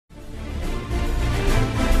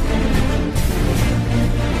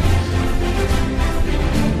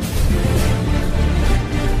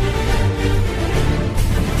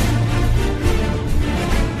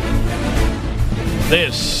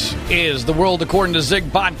is the World According to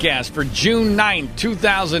Zig podcast for June 9th,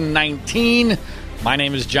 2019. My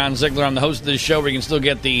name is John Ziegler. I'm the host of this show where you can still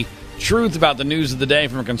get the truth about the news of the day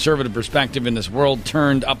from a conservative perspective in this world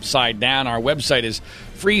turned upside down. Our website is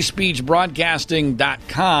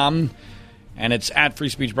freespeechbroadcasting.com, and it's at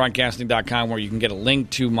freespeechbroadcasting.com where you can get a link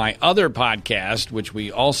to my other podcast, which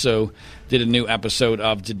we also did a new episode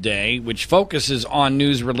of today, which focuses on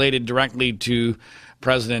news related directly to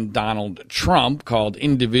President Donald Trump, called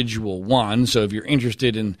Individual One. So if you're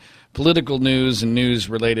interested in political news and news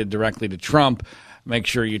related directly to Trump, make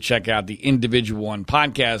sure you check out the Individual One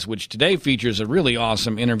podcast, which today features a really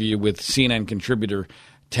awesome interview with CNN contributor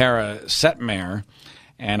Tara Setmayer.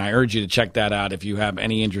 And I urge you to check that out if you have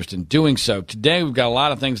any interest in doing so. Today, we've got a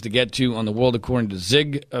lot of things to get to on the World According to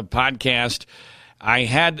Zig podcast. I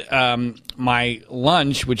had my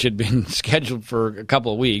lunch, which had been scheduled for a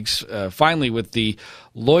couple of weeks, finally with the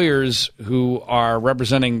lawyers who are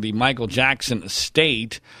representing the Michael Jackson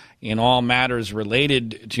estate in all matters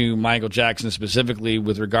related to Michael Jackson, specifically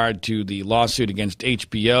with regard to the lawsuit against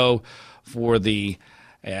HBO for the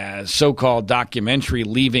so-called documentary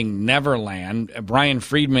Leaving Neverland, Brian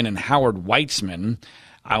Friedman and Howard Weitzman.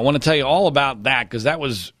 I want to tell you all about that because that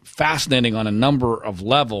was fascinating on a number of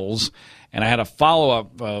levels. And I had a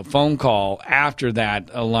follow-up phone call after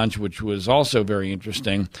that lunch, which was also very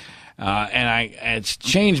interesting. And it's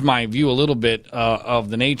changed my view a little bit of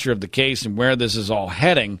the nature of the case and where this is all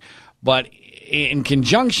heading. But in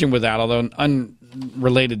conjunction with that, although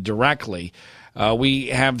unrelated directly, we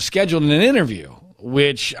have scheduled an interview,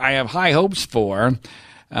 which I have high hopes for,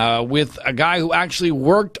 with a guy who actually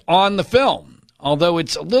worked on the film. Although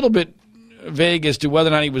it's a little bit vague as to whether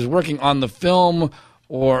or not he was working on the film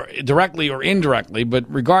or directly or indirectly, but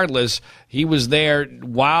regardless, he was there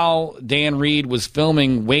while Dan Reed was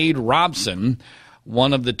filming Wade Robson,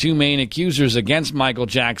 one of the two main accusers against Michael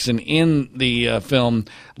Jackson in the film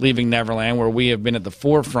Leaving Neverland, where we have been at the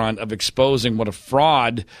forefront of exposing what a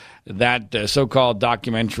fraud that so-called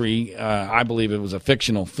documentary, I believe it was a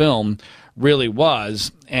fictional film, really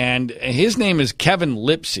was. And his name is Kevin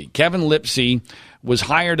Lipsey. Kevin Lipsey was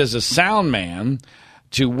hired as a sound man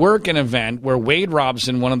to work an event where Wade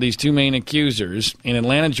Robson, one of these two main accusers in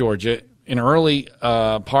Atlanta, Georgia, in early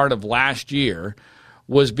part of last year,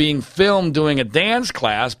 was being filmed doing a dance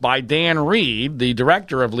class by Dan Reed, the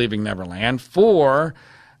director of Leaving Neverland, for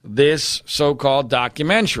this so-called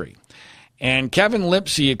documentary. And Kevin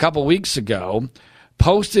Lipsey, a couple weeks ago,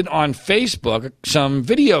 posted on Facebook some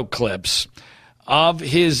video clips of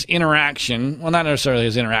his interaction, well, not necessarily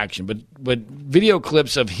his interaction, but video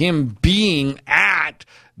clips of him being at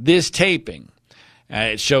this taping.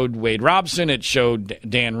 It showed Wade Robson, it showed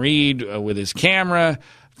Dan Reed with his camera,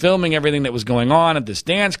 filming everything that was going on at this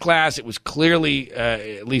dance class. It was clearly,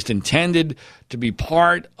 at least intended, to be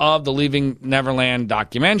part of the Leaving Neverland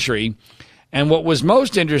documentary. And what was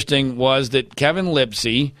most interesting was that Kevin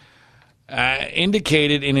Lipsey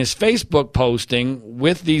indicated in his Facebook posting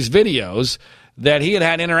with these videos that he had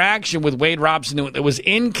had interaction with Wade Robson that was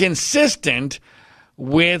inconsistent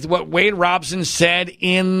with what Wade Robson said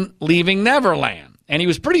in Leaving Neverland. And he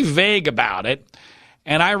was pretty vague about it.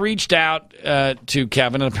 And I reached out to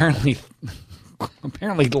Kevin, and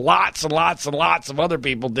apparently lots and lots and lots of other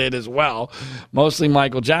people did as well, mostly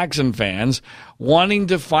Michael Jackson fans, wanting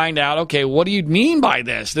to find out, okay, what do you mean by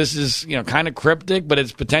this? This is, kind of cryptic, but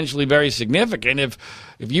it's potentially very significant. If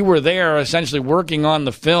you were there essentially working on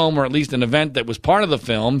the film, or at least an event that was part of the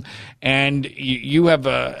film, and you have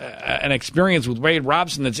an experience with Wade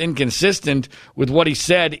Robson that's inconsistent with what he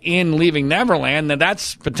said in Leaving Neverland, then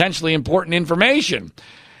that's potentially important information.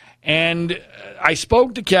 And I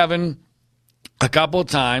spoke to Kevin a couple of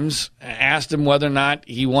times, asked him whether or not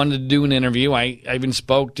he wanted to do an interview. I even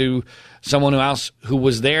spoke to someone else who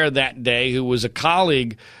was there that day, who was a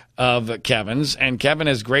colleague of Kevin's, and Kevin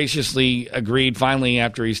has graciously agreed finally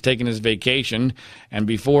after he's taken his vacation and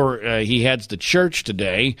before he heads to church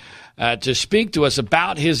today to speak to us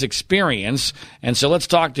about his experience. And so let's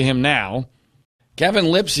talk to him now. Kevin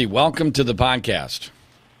Lipsey, welcome to the podcast.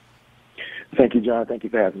 Thank you, John. Thank you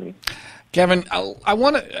for having me. Kevin, I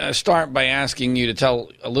want to start by asking you to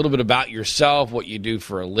tell a little bit about yourself, what you do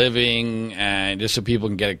for a living, and just so people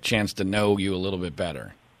can get a chance to know you a little bit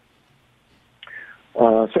better.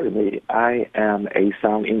 Certainly. I am a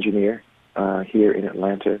sound engineer here in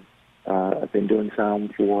Atlanta. I've been doing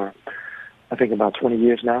sound for, I think, about 20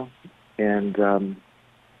 years now. And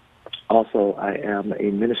also I am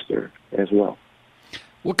a minister as well.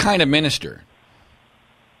 What kind of minister?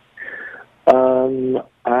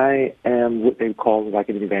 I am what they call like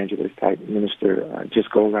an evangelist type minister.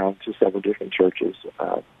 Just go around to several different churches,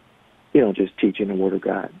 just teaching the Word of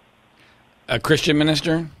God. a Christian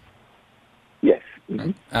minister? Yes.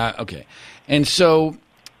 Mm-hmm. Okay. And so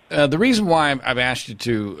the reason why I've asked you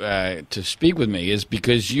to speak with me is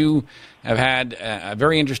because you have had a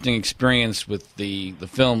very interesting experience with the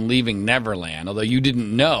film Leaving Neverland, although you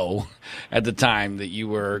didn't know at the time that you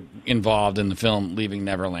were involved in the film Leaving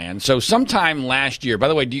Neverland. So sometime last year, by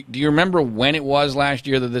the way, do you remember when it was last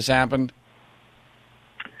year that this happened?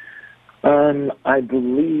 I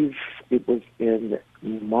believe it was in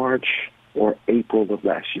March or April of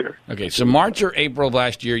last year. Okay, so March or April of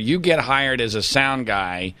last year, you get hired as a sound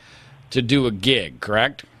guy to do a gig,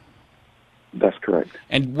 correct? That's correct.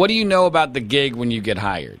 And what do you know about the gig when you get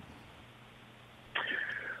hired?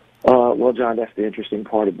 Well, John, that's the interesting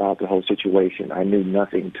part about the whole situation. I knew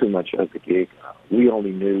nothing too much of the gig. We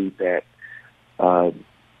only knew that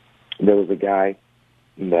there was a guy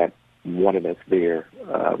that wanted us there.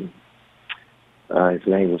 His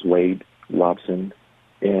name was Robson,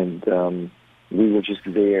 and we were just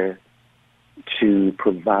there to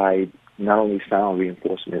provide not only sound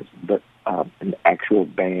reinforcements, but an actual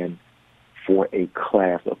band for a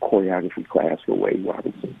class, a choreography class for Wade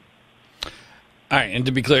Robinson. All right, and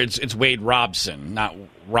to be clear, it's Wade Robson, not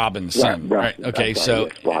Robinson. Right. Okay, so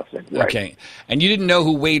yes, Robson. Right. Okay, and you didn't know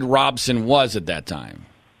who Wade Robson was at that time?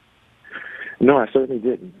 No, I certainly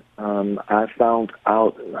didn't. I found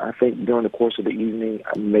out, I think, during the course of the evening,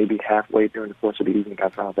 maybe halfway during the course of the evening, I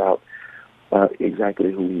found out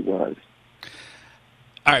exactly who he was.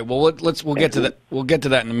 All right. Well, we'll get to that. We'll get to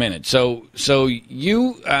that in a minute. So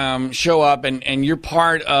you show up and you're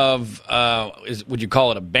part of would you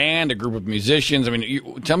call it a band, a group of musicians? I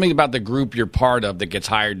mean, tell me about the group you're part of that gets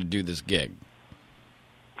hired to do this gig.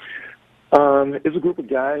 It's a group of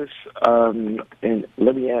guys, and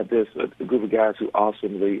let me add this: a group of guys who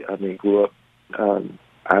awesomely, grew up.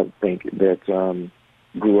 I think that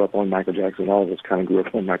grew up on Michael Jackson. All of us kind of grew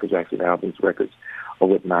up on Michael Jackson albums, records, or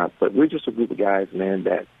whatnot. But we're just a group of guys, man,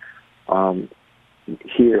 that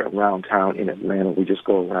here around town in Atlanta, we just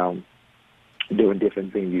go around doing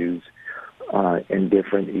different venues and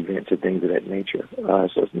different events and things of that nature. So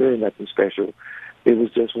it's really nothing special. It was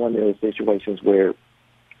just one of those situations where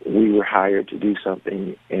we were hired to do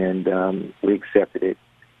something, and we accepted it.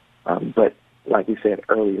 But like we said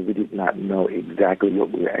earlier, we did not know exactly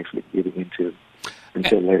what we were actually getting into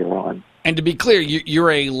until later on. And to be clear, you're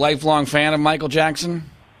a lifelong fan of Michael Jackson?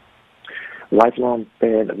 Lifelong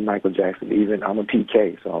fan of Michael Jackson. Even I'm a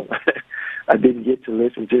PK, so I didn't get to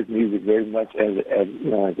listen to his music very much as a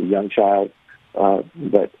young child.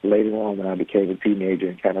 But later on, when I became a teenager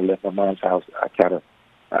and kind of left my mom's house, I kind of,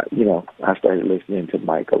 I started listening to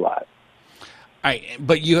Mike a lot. All right,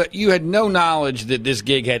 but you had no knowledge that this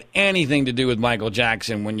gig had anything to do with Michael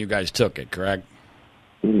Jackson when you guys took it, correct?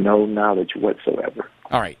 No knowledge whatsoever.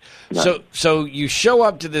 All right. None. So you show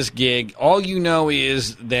up to this gig. All you know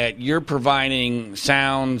is that you're providing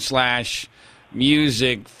sound/music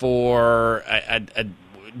for a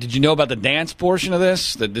did you know about the dance portion of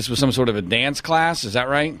this? That this was some sort of a dance class? Is that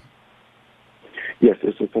right? Yes,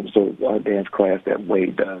 it's some sort of dance class that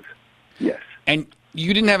Wade does. Yes. And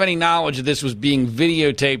you didn't have any knowledge that this was being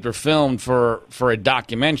videotaped or filmed for a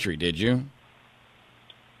documentary, did you?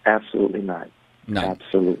 Absolutely not. No.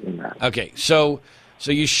 Absolutely not. Okay, so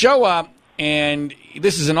you show up, and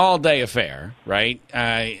this is an all-day affair, right?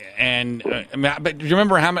 But do you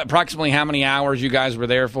remember approximately how many hours you guys were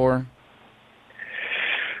there for?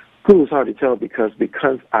 It was hard to tell because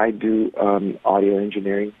I do audio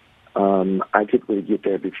engineering. I typically get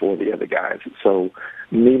there before the other guys. So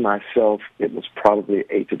me, myself, it was probably an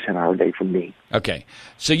 8 to 10 hour day for me. Okay.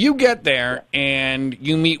 So you get there and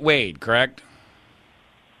you meet Wade, correct?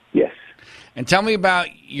 Yes. And tell me about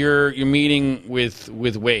your meeting with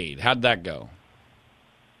Wade. How'd that go?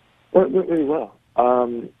 Well, it went really well.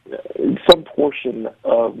 Some portion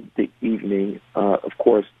of the evening, of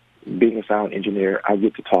course, being a sound engineer, I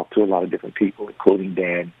get to talk to a lot of different people, including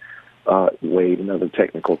Dan, Wade, and other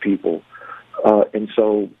technical people. And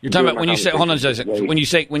so you're talking about when you say hold on a second. When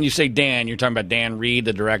you say Dan, you're talking about Dan Reed,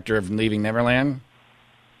 the director of Leaving Neverland.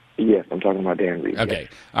 Yes, I'm talking about Dan Reed. Okay,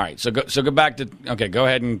 yes. All right. So go back to Go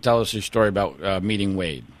ahead and tell us your story about meeting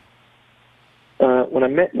Wade. When I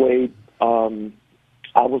met Wade,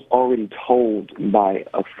 I was already told by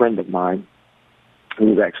a friend of mine who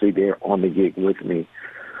was actually there on the gig with me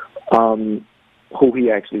who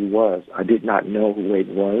he actually was. I did not know who Wade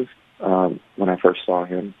was when I first saw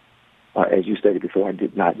him. As you stated before, I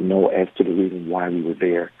did not know as to the reason why we were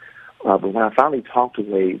there. But when I finally talked to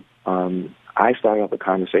Wade, I started off a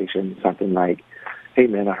conversation, something like, "Hey,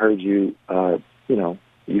 man, I heard you,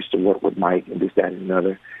 used to work with Mike and this, that, and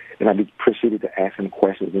another." And I proceeded to ask him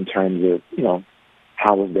questions in terms of,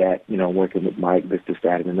 how was that, working with Mike, this,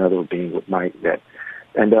 that, and another, being with Mike.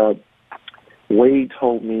 And Wade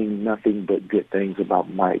told me nothing but good things about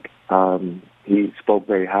Mike. He spoke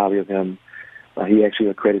very highly of him. He actually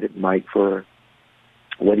accredited Mike for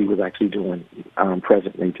what he was actually doing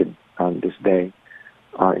presently to this day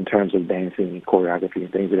in terms of dancing and choreography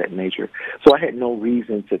and things of that nature. So I had no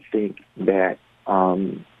reason to think that,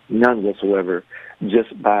 none whatsoever,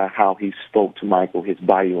 just by how he spoke to Michael, his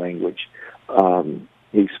body language.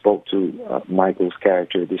 He spoke to Michael's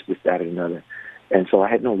character, this, that, and another. And so I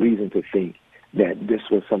had no reason to think that this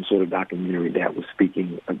was some sort of documentary that was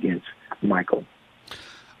speaking against Michael.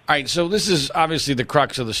 All right, so this is obviously the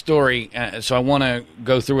crux of the story, so I want to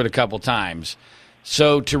go through it a couple times.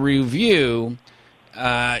 So to review,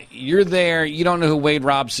 you're there, you don't know who Wade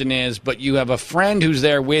Robson is, but you have a friend who's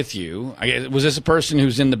there with you. Was this a person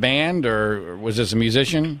who's in the band, or was this a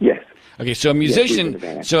musician? Yes. Okay, so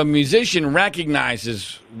a musician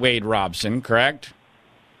recognizes Wade Robson, correct?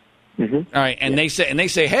 Mm-hmm. All right, and they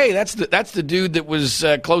say, hey, that's the dude that was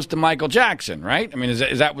close to Michael Jackson, right? I mean,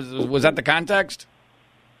 was that the context?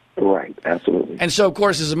 Right, absolutely. And so, of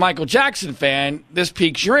course, as a Michael Jackson fan, this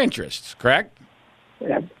piques your interest, correct?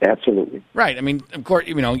 Yeah, absolutely. Right. I mean, of course,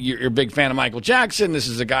 you're a big fan of Michael Jackson. This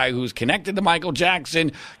is a guy who's connected to Michael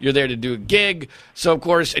Jackson. You're there to do a gig. So, of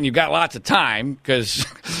course, and you've got lots of time because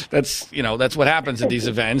that's what happens at these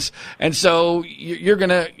events. And so you're going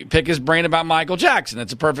to pick his brain about Michael Jackson.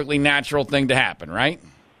 That's a perfectly natural thing to happen, right?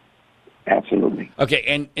 Absolutely.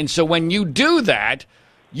 Okay. And so when you do that,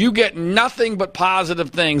 you get nothing but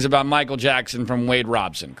positive things about Michael Jackson from Wade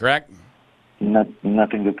Robson, correct?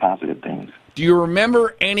 Nothing but positive things. Do you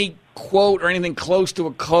remember any quote or anything close to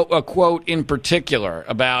a quote in particular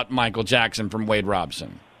about Michael Jackson from Wade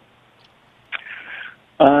Robson?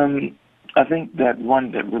 I think that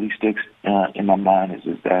one that really sticks in my mind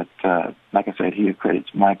is that, like I said, he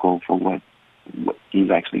accredits Michael for what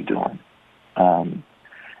he's actually doing. And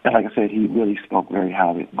like I said, he really spoke very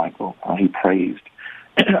highly of Michael. He praised.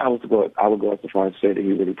 I would go as far as to say that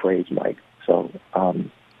he really praised Mike. So,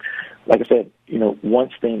 like I said,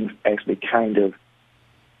 once things actually kind of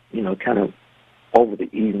over the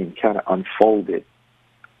evening kind of unfolded,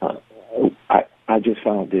 I just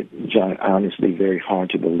found it, John, honestly very hard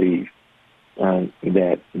to believe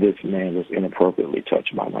that this man was inappropriately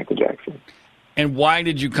touched by Michael Jackson. And why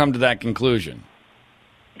did you come to that conclusion?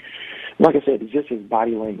 Like I said, it's just his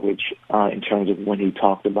body language in terms of when he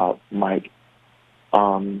talked about Mike.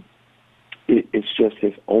 It's just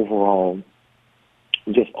his overall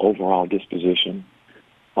disposition.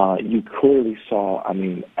 You clearly saw, I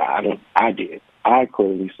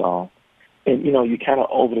clearly saw, and you kind of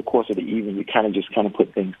over the course of the evening, you kind of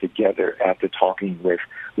put things together after talking with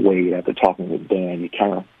Wade, after talking with Dan,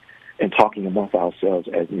 and talking amongst ourselves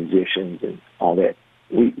as musicians and all that.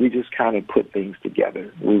 We just kind of put things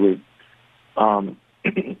together. We were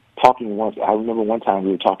talking once. I remember one time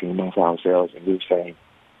we were talking amongst ourselves, and we were saying,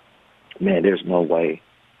 "Man, there's no way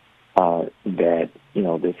that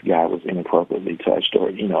this guy was inappropriately touched,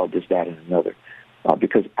 or this, that, and another,"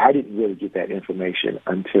 because I didn't really get that information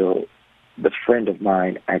until the friend of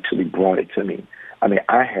mine actually brought it to me. I mean,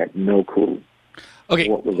 I had no clue. Okay,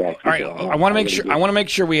 what was actually all right. I want to make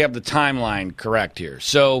sure we have the timeline correct here.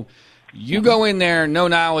 So you go in there, no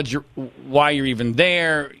knowledge why you're even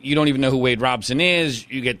there. You don't even know who Wade Robson is.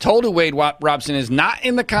 You get told who Wade Robson is, not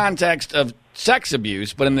in the context of sex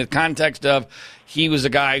abuse, but in the context of he was a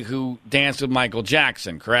guy who danced with Michael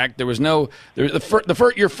Jackson, correct? There was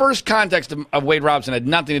your first context of Wade Robson had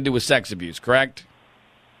nothing to do with sex abuse, correct?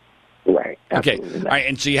 Right. Okay. All right.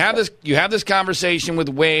 And so you have this conversation with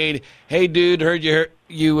Wade. Hey, dude, heard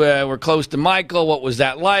you were close to Michael. What was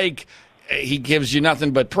that like? He gives you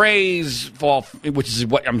nothing but praise, which is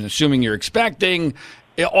what I'm assuming you're expecting.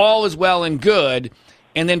 All is well and good.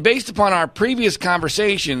 And then based upon our previous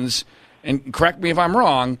conversations, and correct me if I'm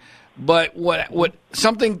wrong, but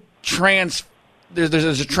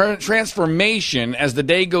there's a transformation as the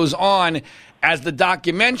day goes on, as the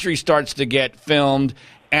documentary starts to get filmed,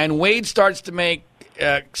 and Wade starts to make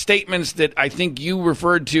statements that I think you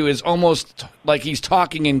referred to as almost like he's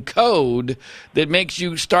talking in code, that makes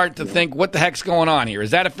you start to think, what the heck's going on here?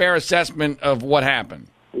 Is that a fair assessment of what happened?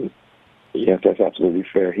 Yes, that's absolutely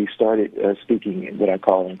fair. He started speaking what I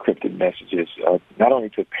call encrypted messages, not only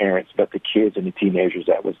to parents, but to kids and the teenagers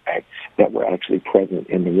that were actually present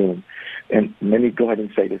in the room. And let me go ahead and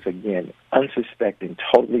say this again,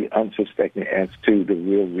 totally unsuspecting as to the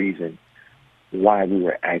real reason why we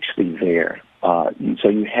were actually there. So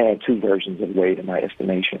you had two versions of Wade, in my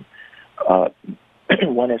estimation.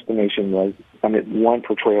 One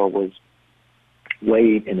portrayal was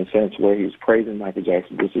Wade in a sense where he was praising Michael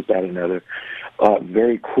Jackson, this is that, another.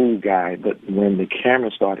 Very cool guy, but when the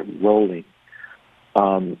camera started rolling,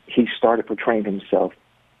 he started portraying himself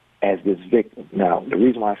as this victim. Now, the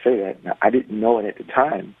reason why I say that, now, I didn't know it at the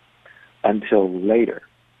time until later.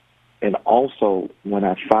 And also when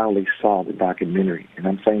I finally saw the documentary, and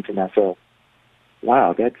I'm saying to myself,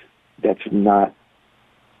 wow, that's not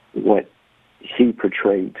what he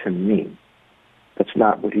portrayed to me. That's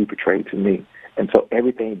not what he portrayed to me. And so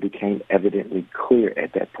everything became evidently clear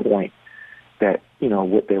at that point that,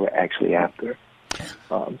 what they were actually after.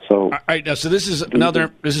 All right, now, so this is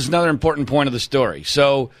another important point of the story.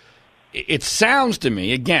 So it sounds to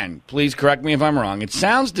me, again, please correct me if I'm wrong, it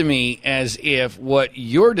sounds to me as if what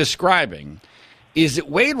you're describing is that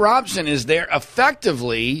Wade Robson is there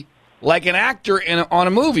effectively like an actor on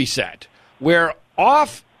a movie set, where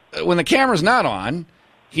when the camera's not on,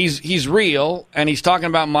 he's real, and he's talking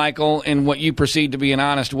about Michael in what you perceive to be an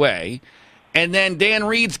honest way. And then Dan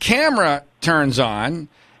Reed's camera turns on,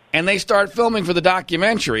 and they start filming for the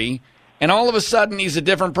documentary, and all of a sudden he's a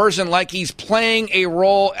different person, like he's playing a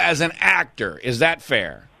role as an actor. Is that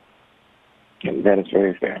fair? That is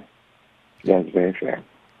very fair. That is very fair.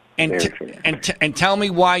 And tell me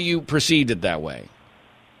why you perceived it that way.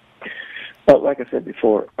 But like I said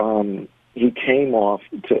before, he came off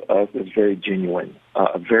to us as very genuine,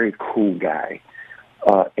 a very cool guy.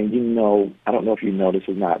 And I don't know if you know this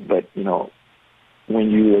or not, but, when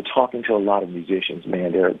you are talking to a lot of musicians,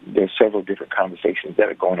 man, there's several different conversations that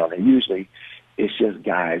are going on. And usually it's just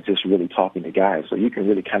guys just really talking to guys. So you can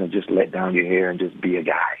really kind of just let down your hair and just be a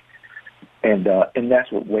guy. And that's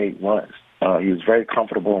what Wade was. He was very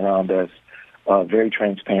comfortable around us, very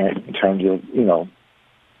transparent in terms of,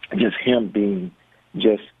 just him being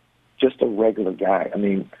just a regular guy. I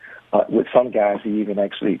mean, with some guys, he even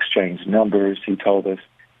actually exchanged numbers. He told us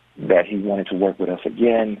that he wanted to work with us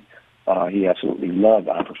again. He absolutely loved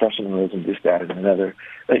our professionalism, this, that, and another.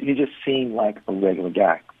 He just seemed like a regular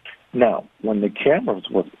guy. Now, when the cameras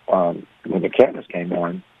came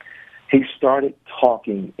on, he started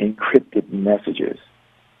talking encrypted messages.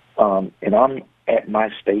 And I'm at my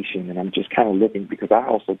station, and I'm just kind of looking because I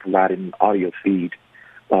also provided an audio feed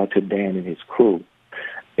to Dan and his crew.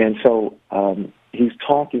 And so he's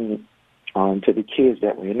talking to the kids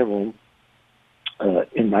that were in the room.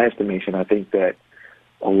 In my estimation, I think that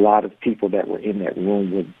a lot of people that were in that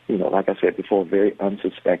room were, like I said before, very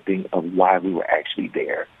unsuspecting of why we were actually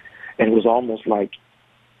there. And it was almost like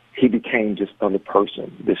he became just another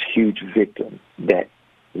person, this huge victim that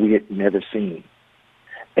we had never seen.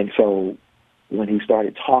 And so when he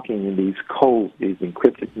started talking in these codes, these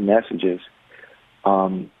encrypted messages,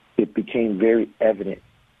 it became very evident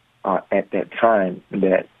at that time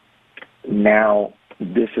that now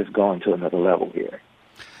this has gone to another level here.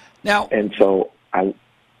 Now, and so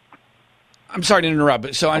I'm sorry to interrupt,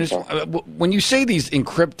 but when you say these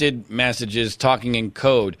encrypted messages talking in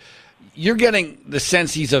code, you're getting the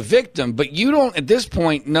sense he's a victim, but you don't at this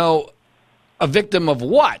point know a victim of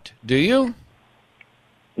what, do you?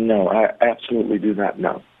 No, I absolutely do not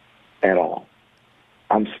know at all.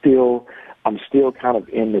 I'm still kind of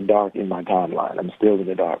in the dark in my timeline. I'm still in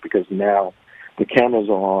the dark because now the cameras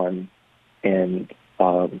are on, and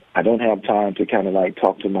I don't have time to kind of like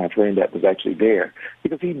talk to my friend that was actually there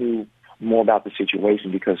because he knew more about the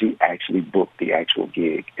situation because he actually booked the actual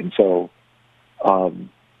gig. And so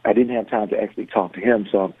I didn't have time to actually talk to him.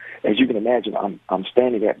 So as you can imagine, I'm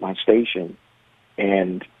standing at my station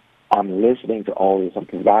and I'm listening to all this. I'm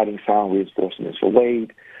providing sound reinforcements for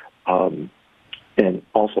Wade and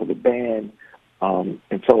also the band.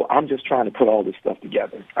 And so I'm just trying to put all this stuff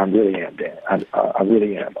together. I really am, Dan. I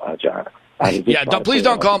really am, John. Yeah, please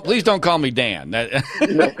don't call me Dan. No,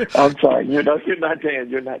 I'm sorry. You're not Dan.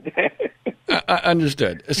 You're not Dan.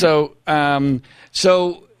 Understood. So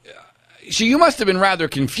you must have been rather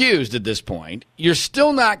confused at this point. You're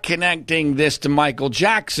still not connecting this to Michael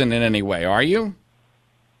Jackson in any way, are you?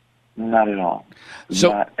 Not at all.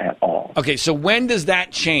 Not at all. Okay, so when does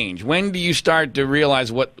that change? When do you start to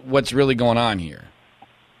realize what's really going on here?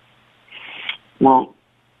 Well,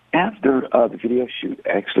 after the video shoot,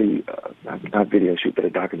 actually, not video shoot, but a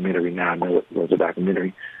documentary. Now I know it was a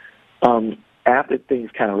documentary. After things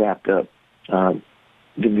kind of wrapped up, the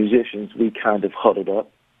musicians, we kind of huddled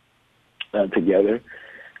up together,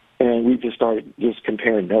 and we just started just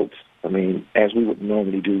comparing notes. I mean, as we would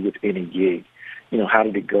normally do with any gig. How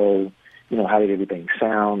did it go? How did everything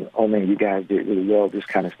sound? Oh, man, you guys did really well, this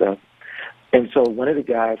kind of stuff. And so one of the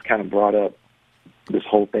guys kind of brought up this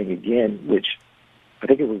whole thing again, which I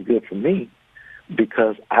think it was good for me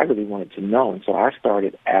because I really wanted to know. And so I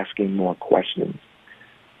started asking more questions.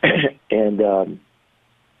 And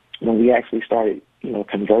when we actually started,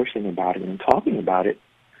 conversing about it and talking about it,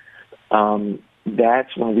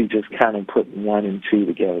 that's when we just kind of put one and two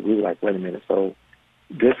together. We were like, wait a minute, so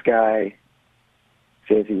this guy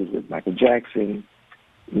says he was with Michael Jackson.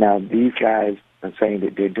 Now these guys are saying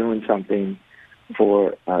that they're doing something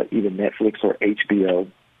for either Netflix or HBO.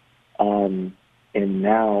 And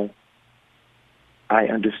now I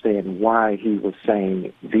understand why he was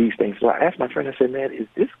saying these things. So I asked my friend, I said, man, is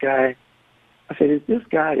this guy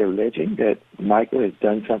alleging that Michael has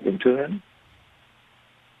done something to him?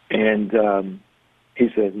 And he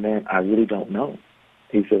says, man, I really don't know.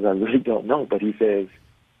 He says, I really don't know. But he says,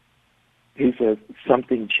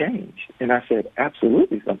 something changed. And I said,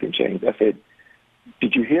 absolutely something changed. I said,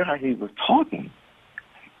 did you hear how he was talking?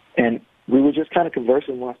 And we were just kind of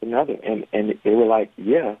conversing with one another. And they were like,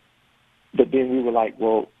 yeah. But then we were like,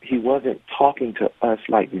 well, he wasn't talking to us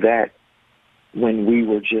like that when we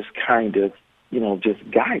were just kind of, just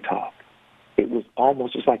guy talk. It was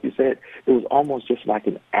almost just like you said, it was almost just like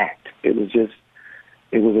an act. It was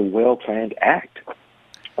a well-planned act,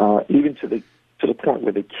 even to the point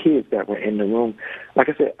where the kids that were in the room, like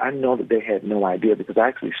I said, I know that they had no idea because I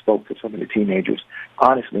actually spoke to some of the teenagers.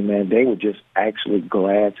 Honestly, man, they were just actually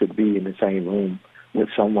glad to be in the same room with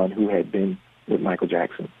someone who had been with Michael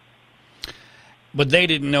Jackson. But they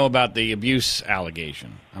didn't know about the abuse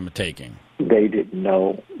allegation, I'm taking. They didn't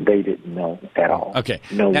know at all. Okay.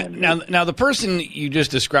 Now, the person you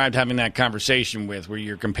just described having that conversation with, where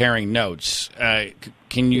you're comparing notes,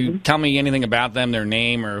 can you tell me anything about them, their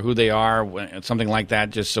name or who they are, something like that,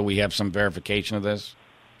 just so we have some verification of this?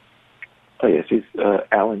 Oh, yes. He's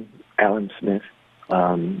Alan Smith,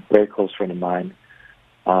 very close friend of mine,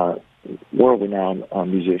 world-renowned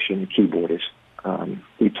musician, keyboardist.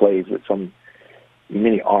 He plays with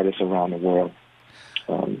many artists around the world.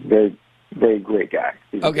 Very, very great guy.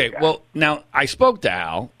 Okay, well, now I spoke to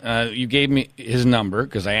Al. You gave me his number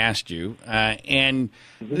because I asked you, and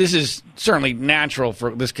this is certainly natural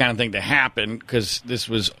for this kind of thing to happen because this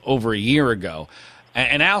was over a year ago.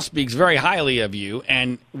 And Al speaks very highly of you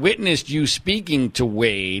and witnessed you speaking to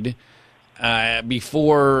Wade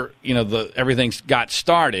before everything got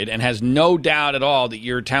started, and has no doubt at all that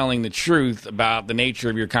you're telling the truth about the nature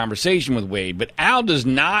of your conversation with Wade. But Al does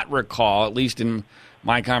not recall, at least in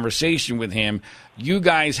my conversation with him, you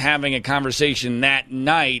guys having a conversation that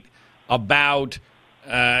night about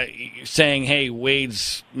saying, hey,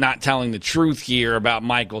 Wade's not telling the truth here about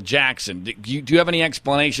Michael Jackson. Do you have any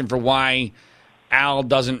explanation for why Al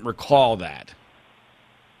doesn't recall that?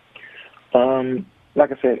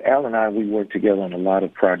 Like I said, Al and I, we work together on a lot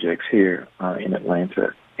of projects here in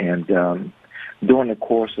Atlanta. And during the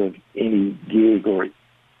course of any gig or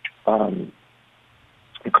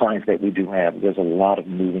the clients that we do have, there's a lot of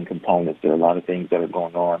moving components. There are a lot of things that are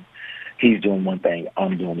going on. He's doing one thing,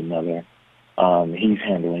 I'm doing another. He's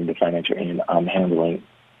handling the financial end, I'm handling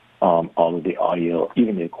all of the audio,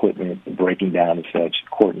 even the equipment, the breaking down and such,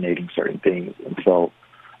 coordinating certain things. And so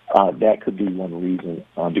that could be one reason,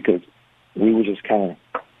 because we were just kind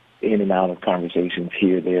of in and out of conversations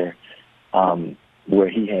here, there, where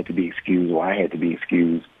he had to be excused or I had to be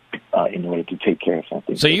excused in order to take care of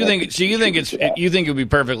something. So you think it would be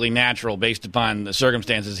perfectly natural based upon the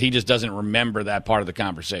circumstances? He just doesn't remember that part of the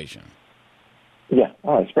conversation. Yeah,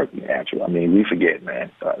 it's perfectly natural. I mean, we forget,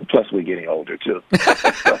 man. Plus, we're getting older too.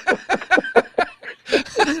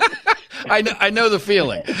 I know the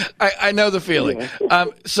feeling. I know the feeling.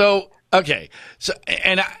 Okay. So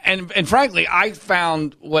and frankly, I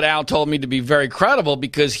found what Al told me to be very credible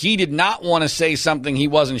because he did not want to say something he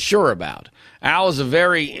wasn't sure about. Al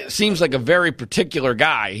is seems like a very particular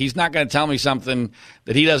guy. He's not going to tell me something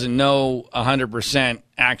that he doesn't know 100%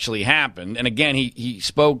 actually happened. And again, he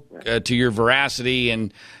spoke to your veracity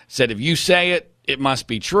and said, if you say it, it must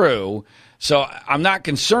be true. So I'm not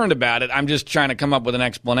concerned about it. I'm just trying to come up with an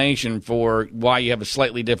explanation for why you have a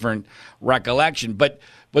slightly different recollection. But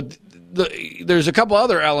there's a couple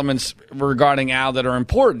other elements regarding Al that are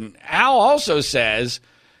important. Al also says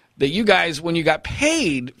that you guys, when you got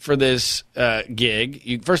paid for this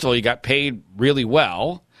gig, first of all, you got paid really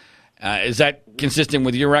well. Is that consistent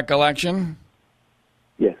with your recollection?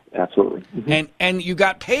 Yes, absolutely. Mm-hmm. And you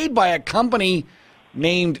got paid by a company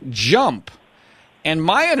named Jump. And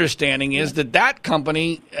my understanding is that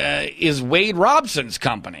company is Wade Robson's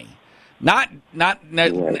company. Not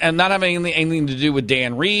having anything to do with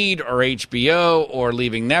Dan Reed or HBO or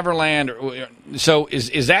Leaving Neverland. So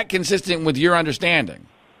is that consistent with your understanding?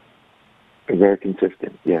 Very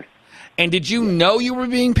consistent, yes. And did you know you were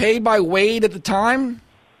being paid by Wade at the time?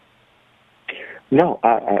 No,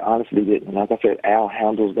 I honestly didn't. Like I said, Al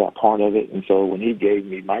handles that part of it, and so when he gave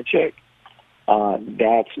me my check,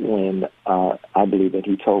 that's when I believe that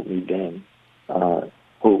he told me then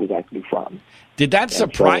who it was actually from. Did that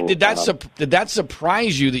surprise? So, did that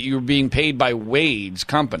surprise you that you were being paid by Wade's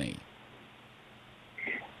company?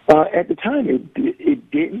 At the time,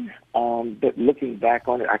 it didn't. But looking back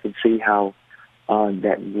on it, I can see how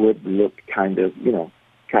that would look kind of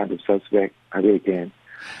suspect. I really can.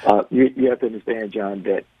 You have to understand, John,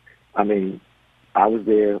 that I mean, I was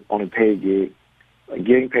there on a paid gig,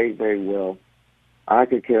 getting paid very well. I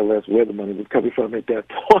could care less where the money was coming from at that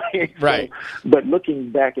point. Right. So, but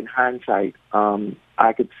looking back in hindsight,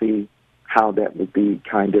 I could see how that would be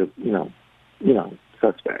kind of,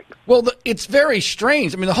 suspect. Well, it's very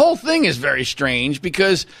strange. I mean, the whole thing is very strange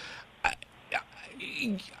because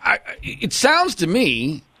it sounds to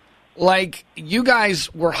me like you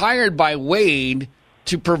guys were hired by Wade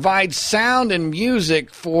to provide sound and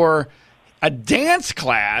music for a dance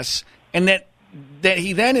class, and that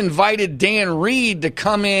he then invited Dan Reed to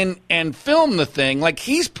come in and film the thing. Like,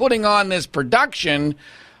 he's putting on this production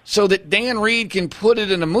so that Dan Reed can put it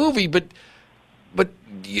in a movie, but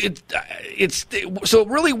so it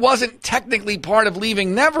really wasn't technically part of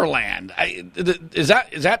Leaving Neverland. Is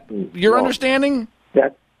that your understanding?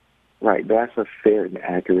 That's right. That's a fair and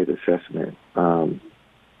accurate assessment of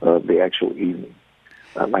the actual evening.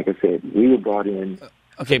 Like I said, we were brought in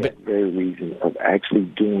for that very reason of actually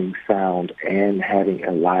doing sound and having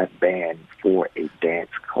a live band for a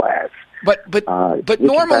dance class. But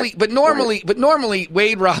normally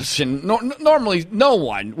Wade Robson, normally no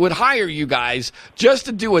one would hire you guys just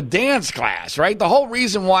to do a dance class, right? The whole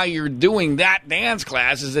reason why you're doing that dance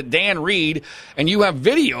class is that Dan Reed, and you have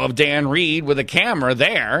video of Dan Reed with a camera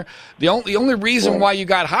there. The only reason why you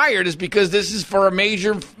got hired is because this is for a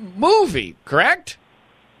major movie, correct?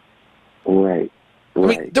 Right. I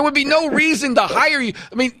mean, there would be no reason to hire you.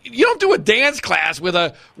 I mean, you don't do a dance class with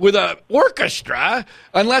a orchestra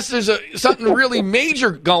unless there's something really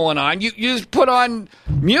major going on. You just put on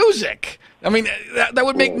music. I mean, that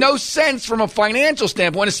would make no sense from a financial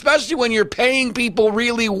standpoint, especially when you're paying people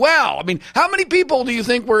really well. I mean, how many people do you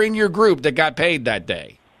think were in your group that got paid that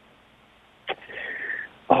day?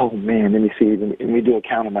 Oh, man, let me see. Let me do a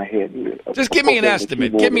count in my head. Just give me an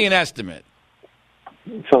estimate. Give me an estimate.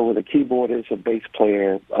 So with a keyboardist, a bass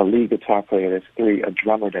player, a lead guitar player, that's 3, a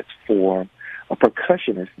drummer, that's 4, a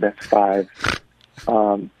percussionist, that's 5,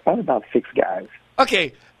 probably about 6 guys.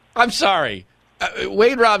 Okay, I'm sorry.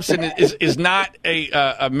 Wade Robson is not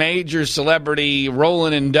a major celebrity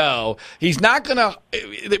rolling in dough. He's not going to –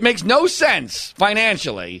 it makes no sense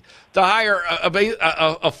financially to hire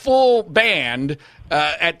a full band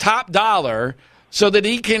at top dollar so that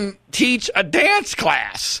he can teach a dance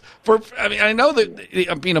class. I know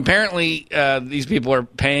that apparently these people are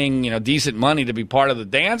paying decent money to be part of the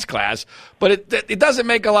dance class, but it doesn't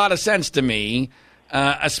make a lot of sense to me,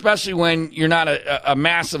 especially when you're not a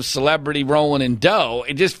massive celebrity rolling in dough.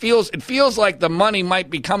 It feels like the money might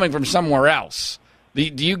be coming from somewhere else. Do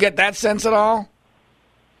you get that sense at all?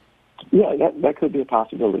 Yeah, that could be a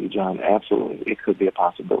possibility, John. Absolutely, it could be a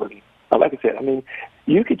possibility. Like I said, I mean,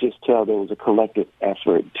 you could just tell there was a collective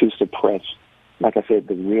effort to suppress, like I said,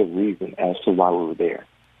 the real reason as to why we were there.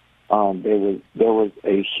 There was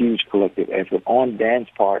a huge collective effort on Dan's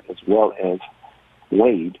part as well as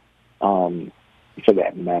Wade, for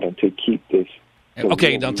that matter, to keep this.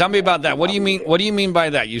 Okay, now tell me about that. What do you mean? What do you mean by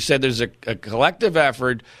that? You said there's a collective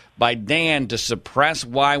effort by Dan to suppress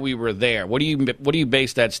why we were there. What do you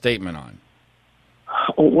base that statement on?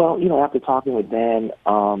 Well, after talking with Dan,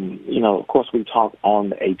 of course we talked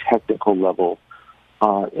on a technical level,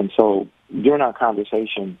 and so during our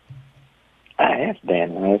conversation, I asked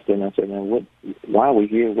Dan, I said, man, why are we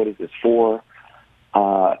here? What is this for?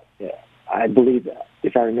 I believe,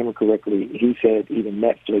 if I remember correctly, he said either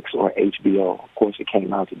Netflix or HBO. Of course, it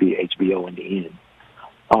came out to be HBO in the end.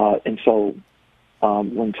 And so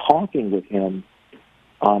when talking with him,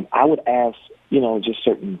 I would ask, just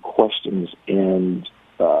certain questions, and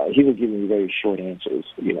he would give me very short answers,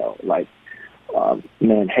 like,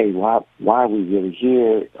 man, hey, why are we really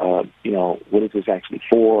here? What is this actually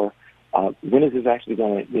for? When is this actually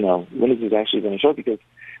going to show? Because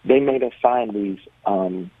they made us sign these,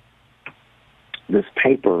 this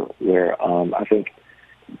paper where, I think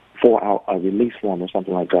for a release form or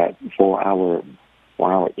something like that for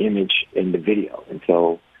our image in the video. And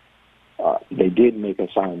so, they did make us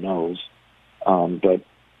sign those. But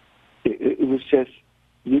it was just,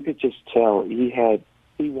 you could just tell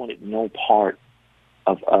he wanted no part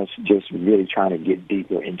of us just really trying to get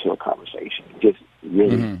deeper into a conversation. Just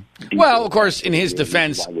really. Well, of course, in his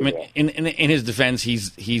defense,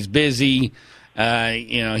 he's busy,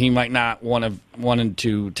 He might not wanted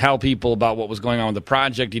to tell people about what was going on with the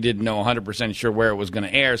project. He didn't know 100% sure where it was going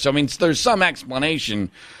to air. So, I mean, there's some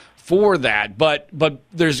explanation for that, but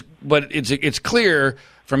it's clear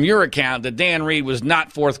from your account that Dan Reed was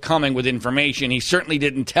not forthcoming with information. He certainly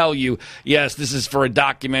didn't tell you, yes, this is for a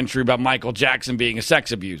documentary about Michael Jackson being a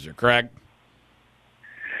sex abuser, correct?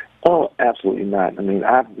 Oh, absolutely not. I mean,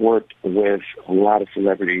 I've worked with a lot of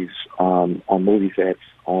celebrities on movie sets,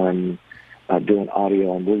 on doing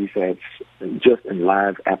audio on movie sets, just in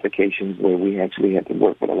live applications where we actually had to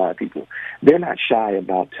work with a lot of people. They're not shy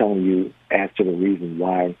about telling you as to the reason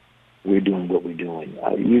why we're doing what we're doing.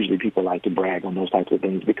 Usually people like to brag on those types of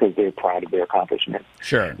things because they're proud of their accomplishment.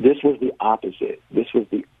 Sure. This was the opposite.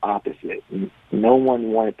 No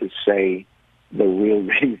one wanted to say the real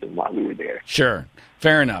reason why we were there. Sure.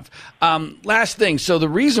 Fair enough. Last thing. So the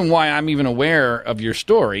reason why I'm even aware of your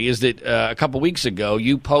story is that a couple weeks ago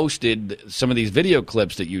you posted some of these video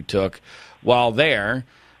clips that you took while there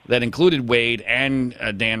that included Wade and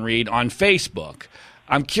Dan Reed on Facebook.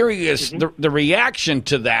 I'm curious, the reaction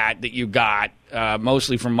to that you got,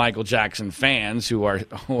 mostly from Michael Jackson fans who are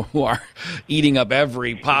eating up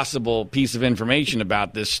every possible piece of information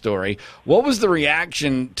about this story. What was the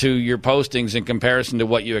reaction to your postings in comparison to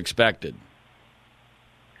what you expected?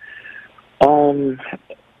 John,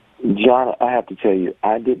 I have to tell you,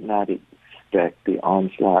 I did not expect the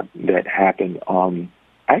onslaught that happened. I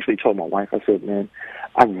actually told my wife, I said, man,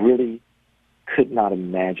 I really could not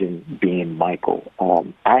imagine being Michael.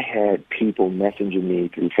 I had people messaging me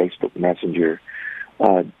through Facebook Messenger,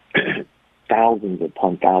 thousands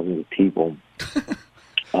upon thousands of people.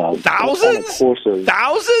 Thousands?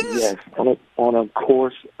 Thousands? Yes, on a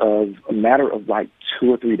course of a matter of like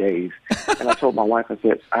 2 or 3 days. And I told my wife, I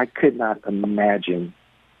said, I could not imagine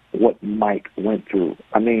what Mike went through.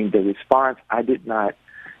 I mean, the response,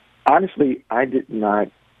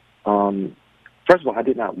 first of all, I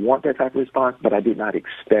did not want that type of response, but I did not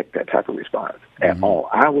expect that type of response at all.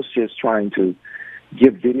 I was just trying to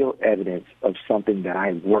give video evidence of something that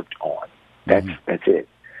I worked on. That's it.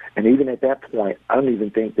 And even at that point, I don't even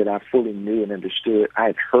think that I fully knew and understood. I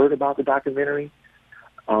had heard about the documentary,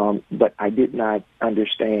 but I did not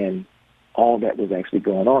understand all that was actually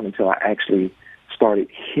going on until I actually started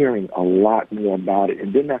hearing a lot more about it.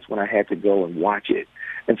 And then that's when I had to go and watch it.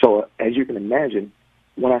 And so, as you can imagine,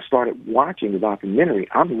 when I started watching the documentary,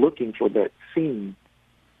 I'm looking for that scene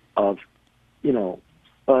of,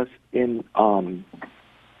 us in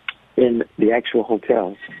the actual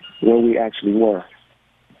hotel where we actually were.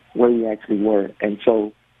 And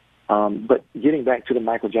so, but getting back to the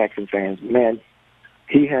Michael Jackson fans, man,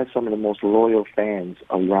 he has some of the most loyal fans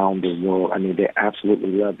around the world. I mean, they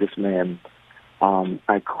absolutely love this man.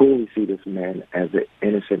 I clearly see this man as an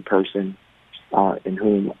innocent person in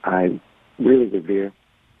whom I really revere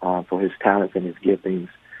for his talents and his giftings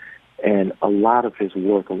and a lot of his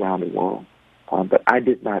work around the world. But I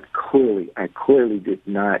clearly did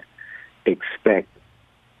not expect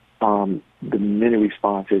the many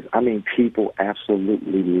responses. I mean, people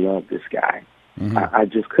absolutely love this guy. I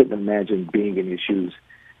just couldn't imagine being in his shoes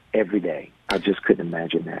every day. I just couldn't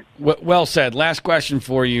imagine that. Well said. Last question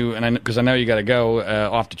for you, and because I know you got to go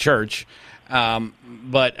off to church. So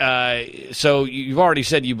you've already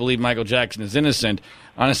said you believe Michael Jackson is innocent.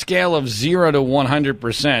 On a scale of 0 to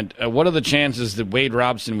 100%, what are the chances that Wade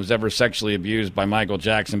Robson was ever sexually abused by Michael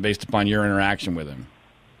Jackson based upon your interaction with him?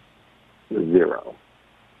 0.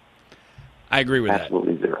 I agree with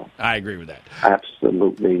Absolutely that. 0. I agree with that.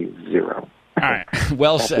 Absolutely 0. All right.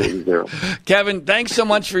 Well said. 0. Kevin, thanks so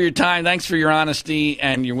much for your time. Thanks for your honesty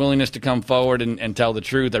and your willingness to come forward and tell the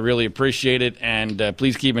truth. I really appreciate it, and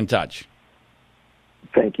please keep in touch.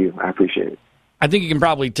 Thank you. I appreciate it. I think you can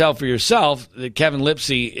probably tell for yourself that Kevin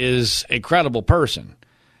Lipsey is a credible person.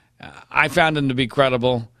 I found him to be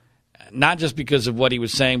credible, not just because of what he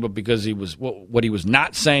was saying, but because he was what he was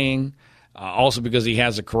not saying. Also because he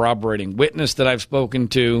has a corroborating witness that I've spoken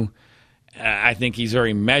to. I think he's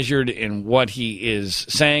very measured in what he is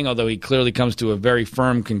saying, although he clearly comes to a very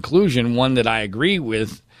firm conclusion, one that I agree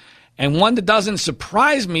with, and one that doesn't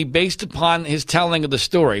surprise me based upon his telling of the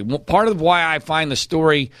story. Part of why I find the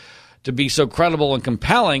story to be so credible and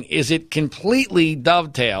compelling is it completely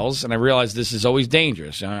dovetails, and I realize this is always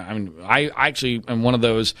dangerous. I actually am one of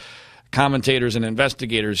those commentators and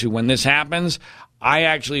investigators who, when this happens, I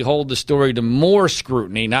actually hold the story to more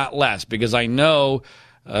scrutiny, not less, because I know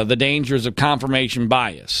the dangers of confirmation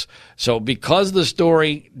bias. So because the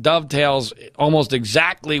story dovetails almost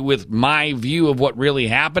exactly with my view of what really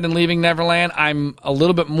happened in Leaving Neverland, I'm a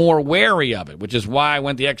little bit more wary of it, which is why I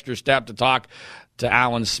went the extra step to talk to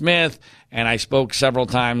Alan Smith, and I spoke several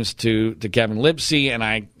times to Kevin Lipsey, and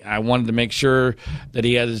I wanted to make sure that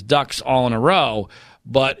he had his ducks all in a row.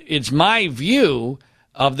 But it's my view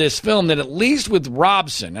of this film that at least with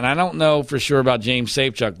Robson, and I don't know for sure about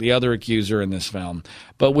𝐷𝐨𝐻𝐸𝐵, the other accuser in this film,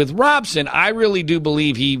 but with Robson, I really do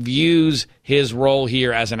believe he views his role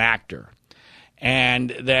here as an actor, and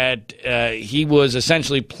that he was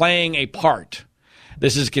essentially playing a part.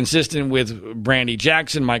 This is consistent with Brandy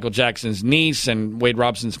Jackson, Michael Jackson's niece, and Wade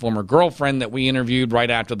Robson's former girlfriend that we interviewed right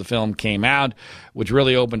after the film came out, which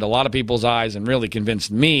really opened a lot of people's eyes and really convinced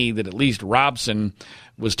me that at least Robson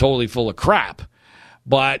was totally full of crap.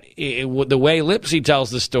 But the way Lipsey tells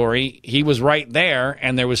the story, he was right there,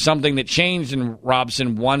 and there was something that changed in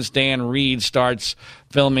Robson once Dan Reed starts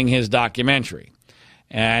filming his documentary.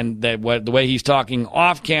 And that the way he's talking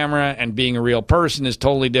off camera and being a real person is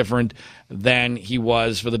totally different than he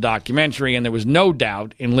was for the documentary. And there was no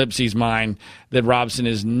doubt in Lipsey's mind that Robson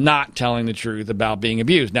is not telling the truth about being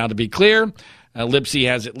abused. Now, to be clear, Lipsey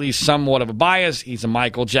has at least somewhat of a bias. He's a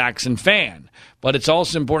Michael Jackson fan. But it's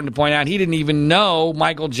also important to point out he didn't even know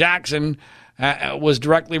Michael Jackson was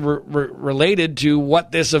directly related to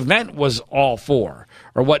what this event was all for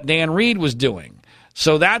or what Dan Reed was doing.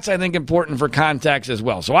 So that's, I think, important for context as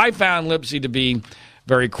well. So I found Lipsey to be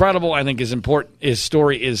very credible. I think his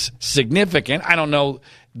story is significant. I don't know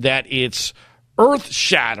that it's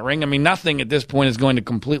earth-shattering. I mean, nothing at this point is going to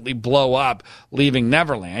completely blow up Leaving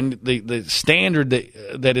Neverland. The standard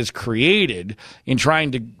that is created in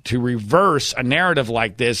trying to reverse a narrative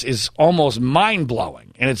like this is almost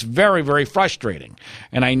mind-blowing, and it's very, very frustrating.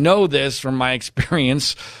 And I know this from my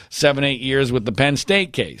experience 7-8 years with the Penn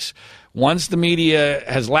State case. Once the media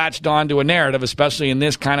has latched on to a narrative, especially in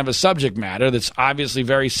this kind of a subject matter that's obviously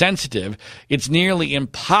very sensitive, it's nearly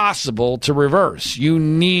impossible to reverse. You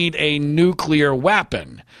need a nuclear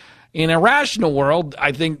weapon. In a rational world,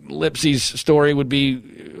 I think Lipsey's story would be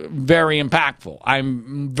very impactful.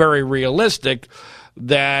 I'm very realistic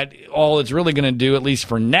that all it's really going to do, at least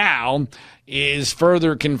for now, is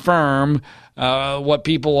further confirm what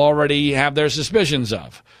people already have their suspicions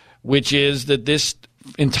of, which is that this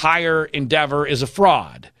entire endeavor is a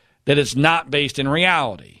fraud, that it's not based in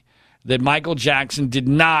reality, that Michael Jackson did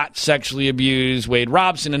not sexually abuse Wade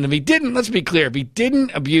Robson. And if he didn't, let's be clear, if he didn't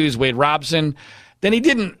abuse Wade Robson, then he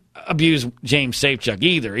didn't abuse 𝐷𝐨𝐻𝐸𝐵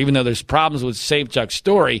either, even though there's problems with 𝐷𝐨𝐻𝐸𝐵's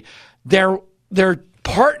story. They're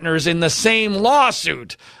partners in the same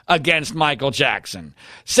lawsuit against Michael Jackson.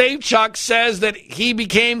 𝐷𝐨𝐻𝐸𝐵 says that he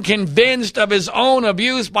became convinced of his own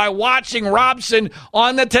abuse by watching Robson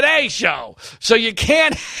on the Today Show. So you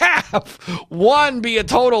can't have one be a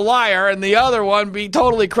total liar and the other one be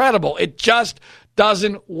totally credible. It just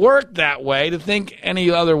doesn't work that way. To think any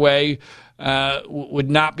other way would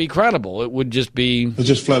not be credible. It would just be... It's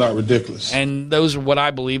just flat out ridiculous. And those are what I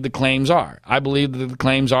believe the claims are. I believe that the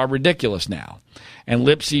claims are ridiculous now. And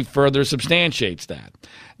Lipsey further substantiates that.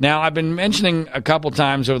 Now, I've been mentioning a couple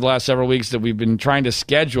times over the last several weeks that we've been trying to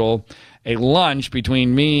schedule a lunch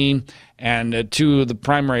between me and two of the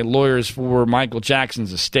primary lawyers for Michael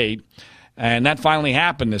Jackson's estate. And that finally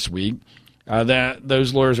happened this week.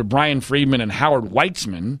 Those lawyers are Brian Friedman and Howard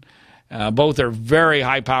Weitzman. Both are very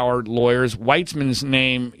high-powered lawyers. Weitzman's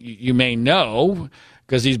name you may know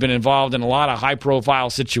because he's been involved in a lot of high-profile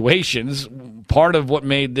situations. Part of what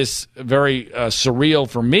made this very surreal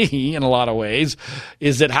for me in a lot of ways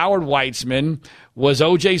is that Howard Weitzman was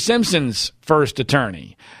O.J. Simpson's first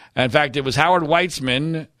attorney. In fact, it was Howard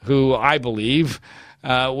Weitzman who, I believe,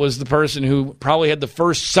 was the person who probably had the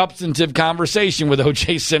first substantive conversation with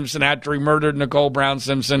O.J. Simpson after he murdered Nicole Brown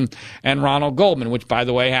Simpson and Ronald Goldman, which, by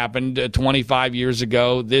the way, happened 25 years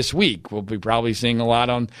ago this week. We'll be probably seeing a lot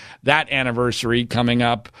on that anniversary coming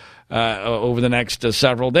up over the next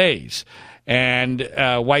several days. And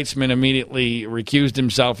Weitzman immediately recused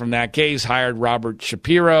himself from that case, hired Robert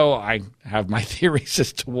Shapiro. I have my theories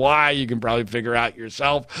as to why. You can probably figure out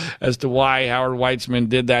yourself as to why Howard Weitzman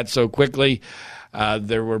did that so quickly.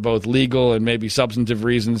 There were both legal and maybe substantive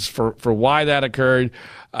reasons for why that occurred.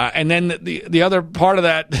 And then the other part of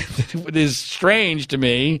that that is strange to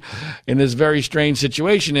me in this very strange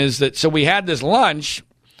situation is that, so we had this lunch,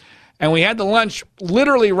 and we had the lunch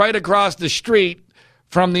literally right across the street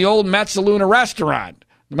from the old Mezzaluna restaurant.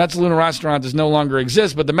 The Mezzaluna restaurant does no longer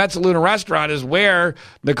exist, but the Mezzaluna restaurant is where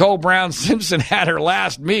Nicole Brown Simpson had her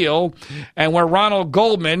last meal and where Ronald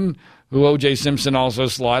Goldman, who O.J. Simpson also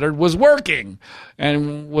slaughtered, was working,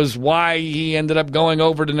 and was why he ended up going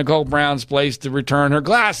over to Nicole Brown's place to return her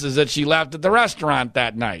glasses that she left at the restaurant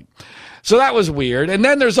that night. So that was weird. And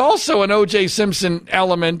then there's also an O.J. Simpson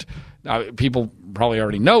element. People probably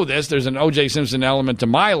already know this. There's an O.J. Simpson element to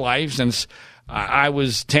my life since I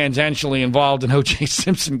was tangentially involved in O.J.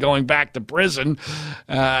 Simpson going back to prison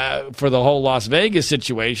for the whole Las Vegas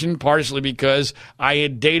situation, partially because I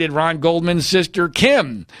had dated Ron Goldman's sister,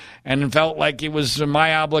 Kim, and felt like it was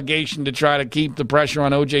my obligation to try to keep the pressure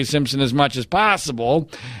on O.J. Simpson as much as possible.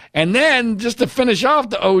 And then, just to finish off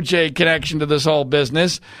the O.J. connection to this whole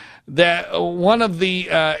business, that one of the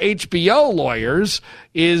HBO lawyers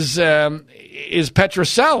is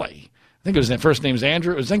Petrocelli. I think his first name's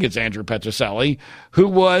Andrew. I think it's Andrew Petrocelli, who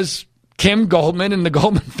was Kim Goldman and the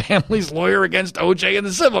Goldman family's lawyer against O.J. in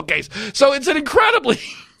the civil case. So it's an incredibly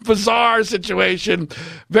bizarre situation,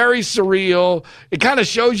 very surreal. It kind of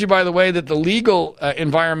shows you, by the way, that the legal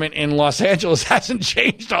environment in Los Angeles hasn't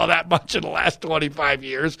changed all that much in the last 25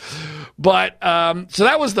 years. But so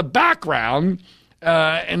that was the background.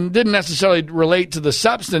 And didn't necessarily relate to the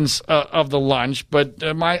substance of the lunch, but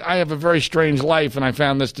I have a very strange life, and I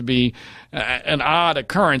found this to be an odd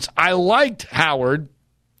occurrence. I liked Howard,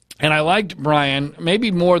 and I liked Brian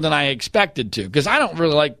maybe more than I expected to, because I don't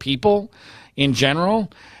really like people in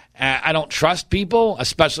general. I don't trust people,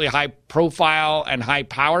 especially high-profile and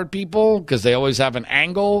high-powered people, because they always have an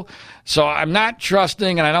angle. So I'm not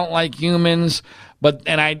trusting, and I don't like humans.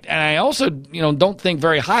 And I also don't think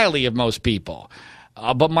very highly of most people.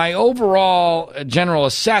 But my overall general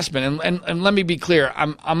assessment, and let me be clear,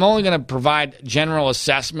 I'm only going to provide general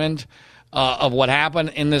assessment of what happened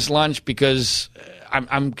in this lunch, because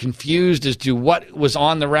I'm confused as to what was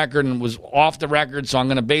on the record and was off the record. So I'm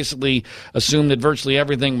going to basically assume that virtually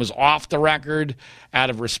everything was off the record out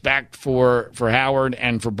of respect for Howard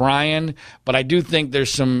and for Brian. But I do think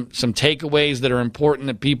there's some takeaways that are important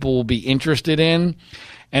that people will be interested in.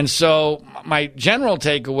 And so my general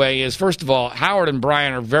takeaway is, first of all, Howard and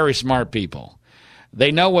Brian are very smart people.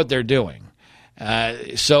 They know what they're doing.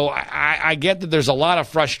 So I get that there's a lot of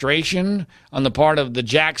frustration on the part of the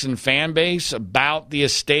Jackson fan base about the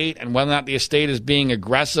estate and whether or not the estate is being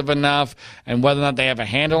aggressive enough and whether or not they have a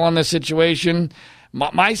handle on the situation.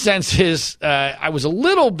 My sense is I was a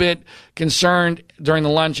little bit concerned during the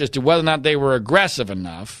lunch as to whether or not they were aggressive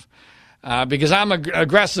enough. Because I'm an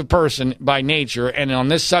aggressive person by nature, and on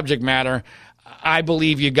this subject matter, I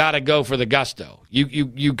believe you got to go for the gusto.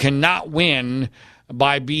 You cannot win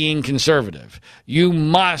by being conservative. You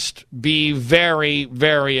must be very,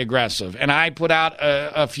 very aggressive. And I put out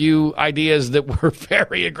a few ideas that were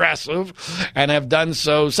very aggressive and have done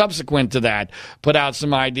so subsequent to that. Put out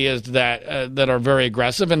some ideas that are very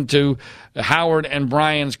aggressive. And to Howard and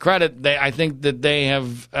Brian's credit, I think that they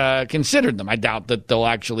have considered them. I doubt that they'll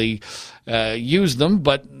actually use them,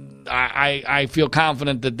 but I feel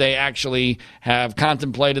confident that they actually have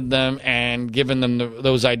contemplated them and given them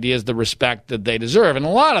those ideas the respect that they deserve. And a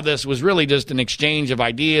lot of this was really just an exchange of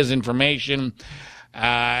ideas, information,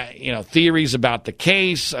 theories about the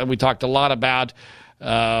case. We talked a lot about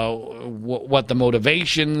what the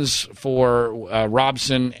motivations for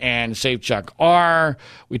Robson and 𝐍𝐞𝐾 are.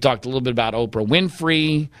 We talked a little bit about Oprah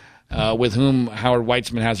Winfrey, with whom Howard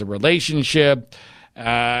Weitzman has a relationship.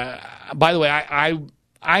 By the way,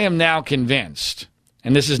 I am now convinced,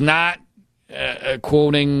 and this is not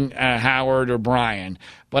quoting Howard or Brian,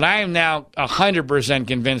 but I am now 100%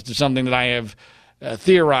 convinced of something that I have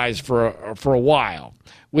theorized for a while,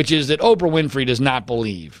 which is that Oprah Winfrey does not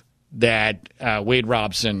believe that Wade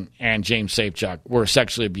Robson and James 𝐍𝐞𝐾 were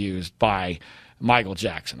sexually abused by Michael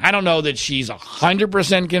Jackson. I don't know that she's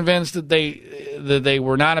 100% convinced that they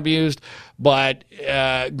were not abused, but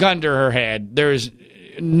gun to her head, there's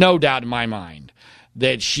no doubt in my mind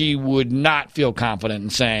that she would not feel confident in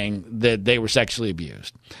saying that they were sexually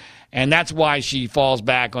abused. And that's why she falls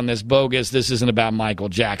back on this bogus, this isn't about Michael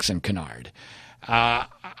Jackson canard.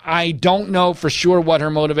 I don't know for sure what her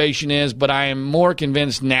motivation is, but I am more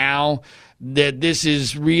convinced now that this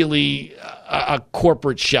is really a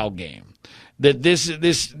corporate shell game. That this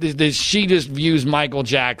she just views Michael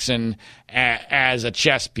Jackson as a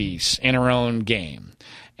chess piece in her own game.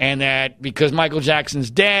 And that because Michael Jackson's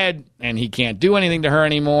dead and he can't do anything to her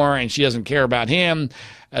anymore and she doesn't care about him,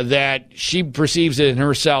 that she perceives it in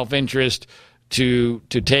her self-interest to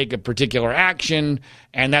take a particular action,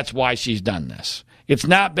 and that's why she's done this. It's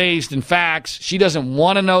not based in facts. She doesn't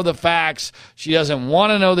want to know the facts. She doesn't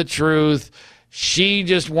want to know the truth. She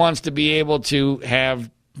just wants to be able to have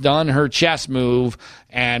done her chess move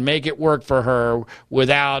and make it work for her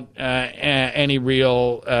without any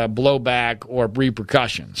real blowback or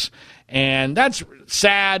repercussions. And that's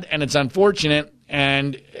sad and it's unfortunate,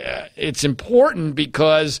 and it's important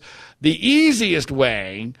because the easiest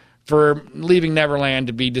way for Leaving Neverland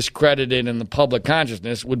to be discredited in the public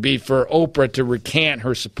consciousness would be for Oprah to recant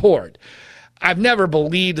her support. I've never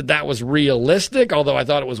believed that was realistic, although I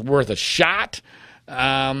thought it was worth a shot.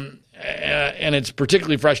 And it's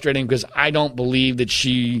particularly frustrating because I don't believe that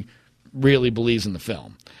she really believes in the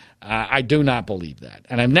film. I do not believe that.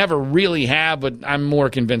 And I never really have, but I'm more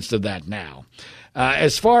convinced of that now.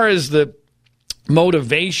 As far as the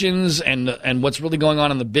motivations and what's really going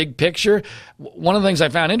on in the big picture, one of the things I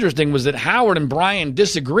found interesting was that Howard and Brian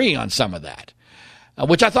disagree on some of that,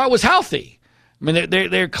 which I thought was healthy. I mean,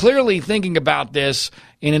 they're clearly thinking about this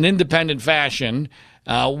in an independent fashion.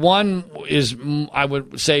 One is, I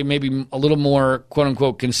would say, maybe a little more "quote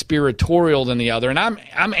unquote" conspiratorial than the other, and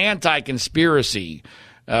I'm anti-conspiracy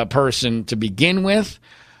person to begin with,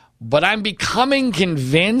 but I'm becoming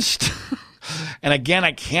convinced. And again,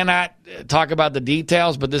 I cannot talk about the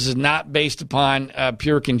details, but this is not based upon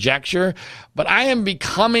pure conjecture. But I am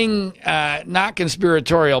becoming, not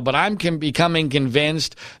conspiratorial, but I'm becoming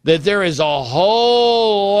convinced that there is a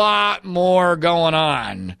whole lot more going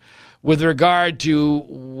on with regard to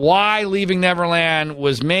why Leaving Neverland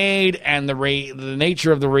was made and the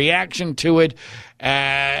nature of the reaction to it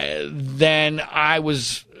than I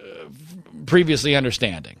was previously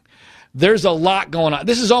understanding. There's a lot going on.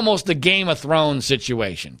 This is almost the Game of Thrones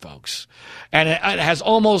situation, folks. And it has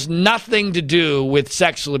almost nothing to do with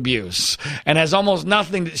sexual abuse, and has almost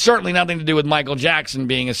certainly nothing to do with Michael Jackson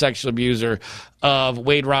being a sexual abuser of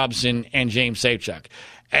Wade Robson and James 𝐍𝐞𝐶.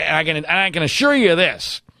 And I can assure you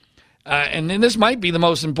this, and this might be the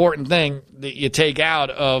most important thing that you take out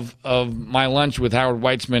of my lunch with Howard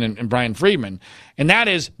Weitzman and Brian Friedman, and that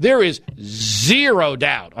is there is zero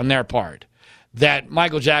doubt on their part that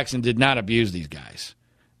Michael Jackson did not abuse these guys.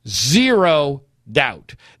 Zero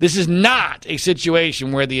doubt. This is not a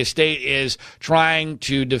situation where the estate is trying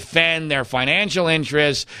to defend their financial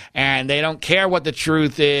interests and they don't care what the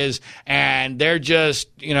truth is and they're just,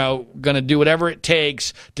 going to do whatever it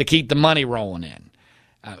takes to keep the money rolling in.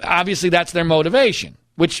 Obviously, that's their motivation,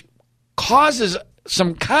 which causes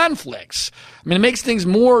some conflicts. I mean, it makes things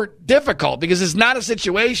more difficult because it's not a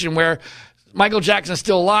situation where Michael Jackson's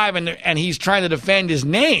still alive and he's trying to defend his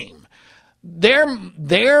name.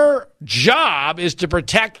 Their job is to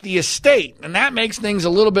protect the estate, and that makes things a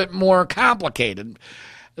little bit more complicated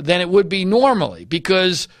than it would be normally,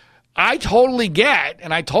 because I totally get,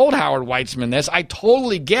 and I told Howard Weitzman this, I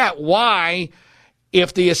totally get why,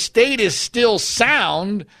 if the estate is still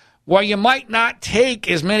sound, why you might not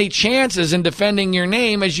take as many chances in defending your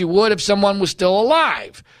name as you would if someone was still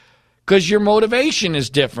alive. Because your motivation is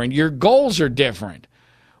different. Your goals are different.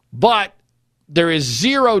 But there is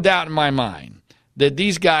zero doubt in my mind that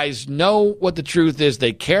these guys know what the truth is,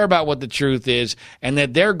 they care about what the truth is, and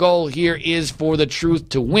that their goal here is for the truth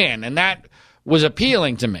to win. And that was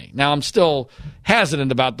appealing to me. Now, I'm still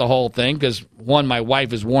hesitant about the whole thing because, one, my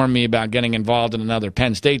wife has warned me about getting involved in another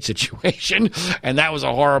Penn State situation, and that was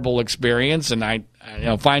a horrible experience, and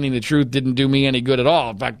finding the truth didn't do me any good at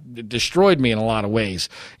all. In fact, it destroyed me in a lot of ways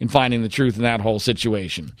in finding the truth in that whole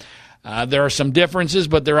situation. There are some differences,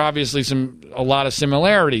 but there are obviously a lot of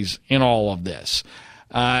similarities in all of this.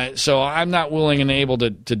 So I'm not willing and able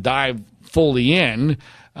to dive fully in,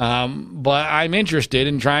 but I'm interested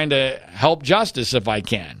in trying to help justice if I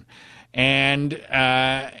can. And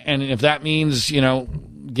if that means,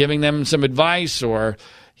 giving them some advice or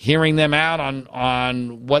hearing them out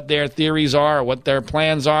on what their theories are or what their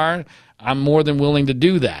plans are, I'm more than willing to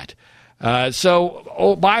do that.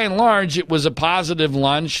 So by and large, it was a positive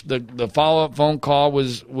lunch. The follow-up phone call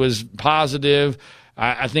was positive.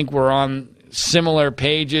 I think we're on similar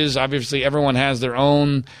pages. Obviously, everyone has their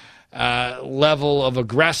own level of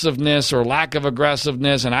aggressiveness or lack of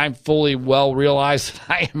aggressiveness, and I fully well realize that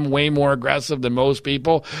I am way more aggressive than most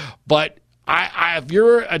people. But if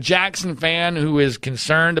you're a Jackson fan who is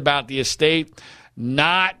concerned about the estate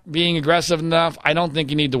not being aggressive enough, I don't think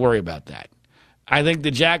you need to worry about that. I think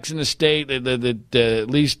the Jackson estate, at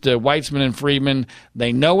least Weitzman and Friedman,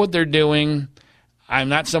 they know what they're doing. I'm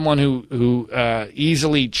not someone who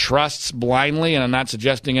easily trusts blindly, and I'm not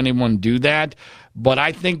suggesting anyone do that. But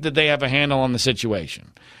I think that they have a handle on the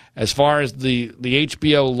situation. As far as the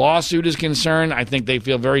HBO lawsuit is concerned, I think they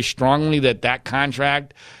feel very strongly that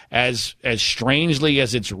contract, as strangely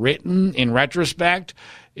as it's written in retrospect,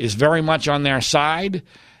 is very much on their side.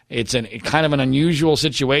 It's kind of an unusual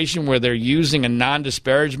situation where they're using a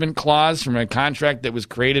non-disparagement clause from a contract that was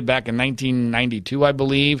created back in 1992, I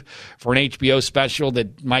believe, for an HBO special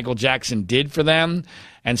that Michael Jackson did for them,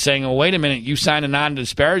 and saying, oh, wait a minute, you signed a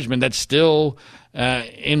non-disparagement that's still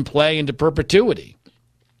in play into perpetuity.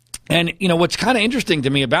 And, what's kind of interesting to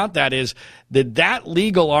me about that is that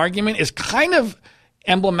legal argument is kind of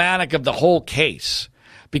emblematic of the whole case.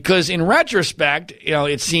 because in retrospect,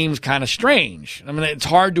 it seems kind of strange. I mean, it's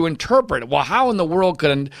hard to interpret. Well, how in the world could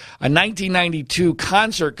a 1992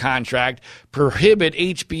 concert contract prohibit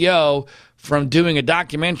HBO from doing a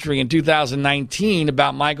documentary in 2019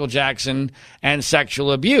 about Michael Jackson and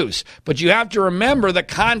sexual abuse? But you have to remember the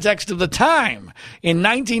context of the time. In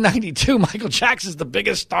 1992, Michael Jackson's the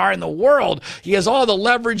biggest star in the world. He has all the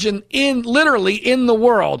leverage literally in the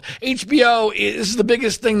world. HBO is the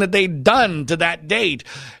biggest thing that they've done to that date.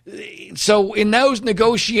 So in those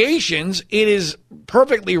negotiations, it is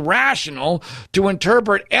perfectly rational to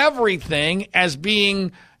interpret everything as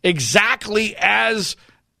being exactly as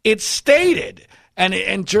it's stated,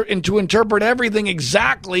 and to interpret everything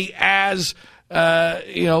exactly as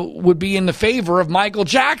would be in the favor of Michael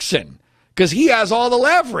Jackson, because he has all the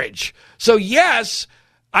leverage. So yes,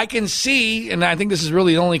 I can see, and I think this is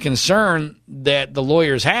really the only concern that the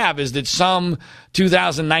lawyers have, is that some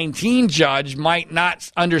 2019 judge might not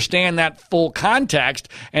understand that full context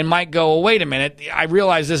and might go, oh, wait a minute, I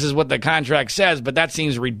realize this is what the contract says, but that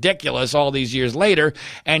seems ridiculous all these years later,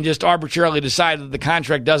 and just arbitrarily decide that the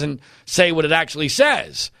contract doesn't say what it actually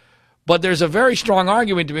says. But there's a very strong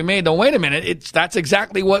argument to be made, though, wait a minute, that's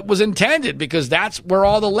exactly what was intended, because that's where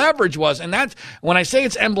all the leverage was. And that's, when I say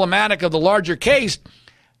it's emblematic of the larger case,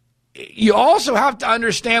 you also have to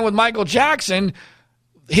understand with Michael Jackson,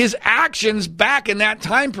 his actions back in that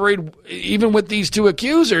time period, even with these two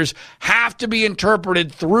accusers, have to be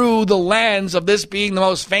interpreted through the lens of this being the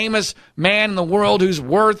most famous man in the world, who's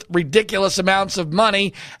worth ridiculous amounts of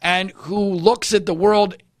money and who looks at the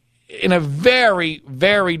world in a very,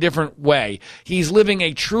 very different way. He's living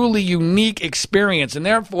a truly unique experience, and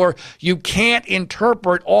therefore you can't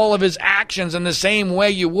interpret all of his actions in the same way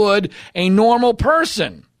you would a normal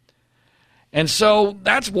person. And so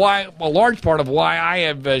that's why, a large part of why I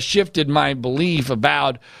have shifted my belief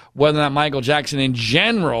about whether or not Michael Jackson in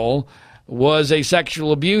general was a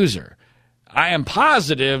sexual abuser. I am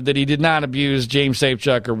positive that he did not abuse James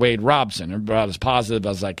Safechuck or Wade Robson, about as positive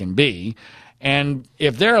as I can be. And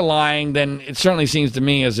if they're lying, then it certainly seems to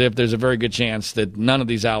me as if there's a very good chance that none of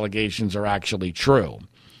these allegations are actually true.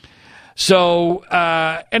 So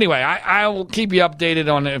anyway, I will keep you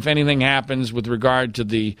updated on if anything happens with regard to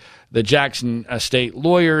the Jackson estate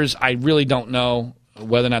lawyers. I really don't know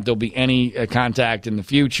whether or not there'll be any contact in the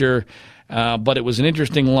future, but it was an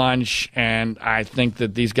interesting lunch, and I think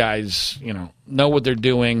that these guys, know what they're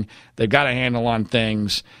doing. They've got a handle on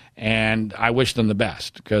things, and I wish them the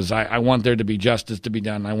best, because I want there to be justice to be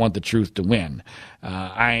done. I want the truth to win.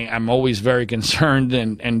 I'm always very concerned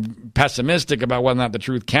and pessimistic about whether or not the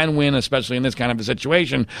truth can win, especially in this kind of a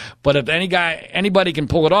situation. But if anybody can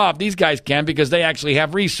pull it off, these guys can, because they actually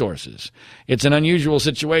have resources. It's an unusual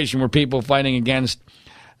situation where people fighting against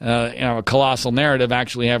a colossal narrative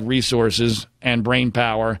actually have resources and brain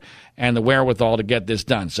power and the wherewithal to get this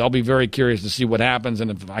done. So I'll be very curious to see what happens, and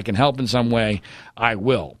if I can help in some way, I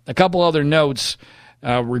will. A couple other notes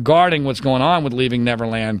regarding what's going on with Leaving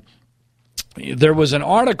Neverland. There was an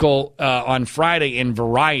article on Friday in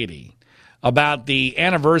Variety about the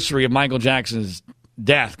anniversary of Michael Jackson's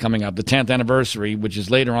death coming up, the 10th anniversary, which is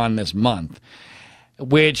later on this month,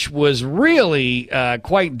 which was really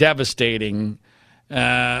quite devastating,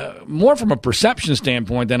 more from a perception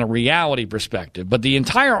standpoint than a reality perspective. But the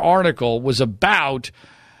entire article was about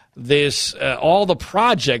this, all the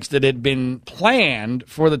projects that had been planned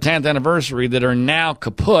for the 10th anniversary that are now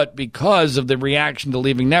kaput because of the reaction to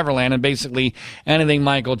Leaving Neverland, and basically anything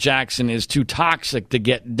Michael Jackson is too toxic to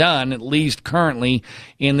get done, at least currently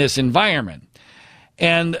in this environment.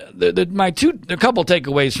 And a couple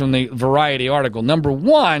takeaways from the Variety article. Number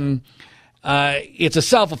one, it's a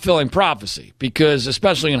self-fulfilling prophecy, because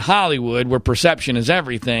especially in Hollywood, where perception is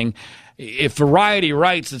everything, if Variety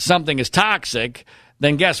writes that something is toxic,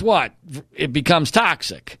 then guess what? It becomes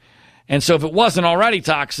toxic. And so if it wasn't already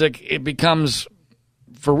toxic, it becomes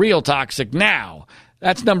for real toxic now.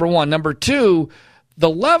 That's number one. Number two, the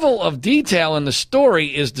level of detail in the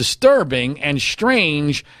story is disturbing and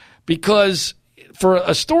strange, because for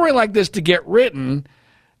a story like this to get written,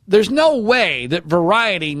 there's no way that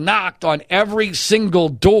Variety knocked on every single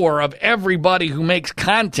door of everybody who makes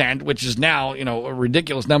content, which is now, a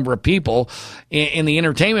ridiculous number of people in the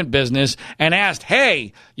entertainment business, and asked,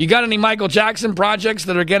 hey, you got any Michael Jackson projects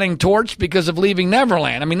that are getting torched because of Leaving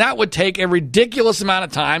Neverland? I mean, that would take a ridiculous amount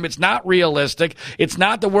of time. It's not realistic. It's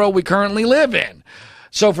not the world we currently live in.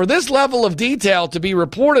 So for this level of detail to be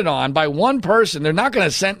reported on by one person, they're not going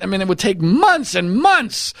to send, it would take months and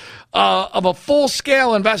months of a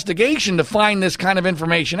full-scale investigation to find this kind of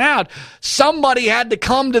information out. Somebody had to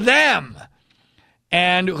come to them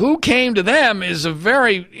And who came to them is a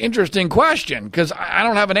very interesting question, because I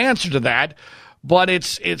don't have an answer to that. But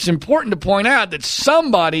it's important to point out that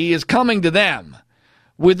somebody is coming to them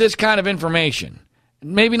with this kind of information.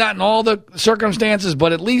 Maybe not in all the circumstances,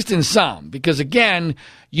 but at least in some. Because, again,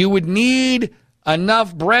 you would need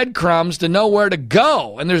enough breadcrumbs to know where to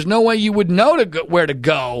go. And there's no way you would know where to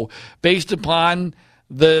go based upon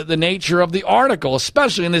the nature of the article,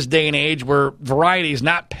 especially in this day and age where Variety is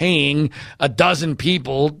not paying a dozen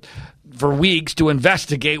people for weeks to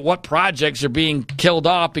investigate what projects are being killed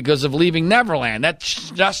off because of Leaving Neverland.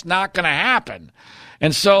 That's just not going to happen.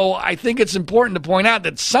 And so I think it's important to point out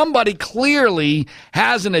that somebody clearly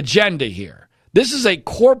has an agenda here. This is a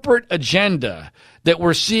corporate agenda that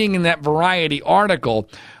we're seeing in that Variety article.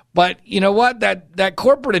 But you know what? That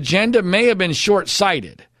corporate agenda may have been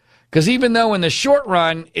short-sighted. Because even though in the short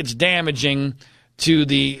run it's damaging to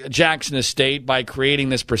the Jackson estate by creating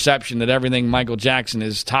this perception that everything Michael Jackson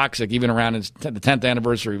is toxic, even around the 10th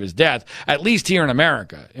anniversary of his death, at least here in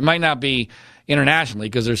America. It might not be internationally,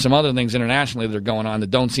 because there's some other things internationally that are going on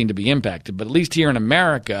that don't seem to be impacted. But at least here in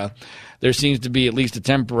America, there seems to be at least a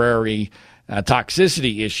temporary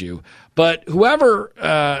toxicity issue. But whoever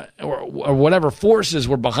or whatever forces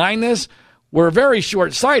were behind this were very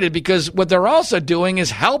short-sighted, because what they're also doing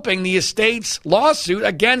is helping the estate's lawsuit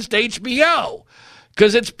against HBO,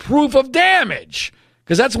 because it's proof of damage.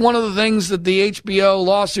 Because that's one of the things that the HBO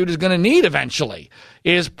lawsuit is going to need eventually,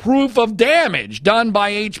 is proof of damage done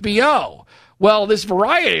by HBO. Well, this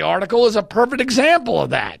Variety article is a perfect example of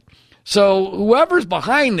that. So whoever's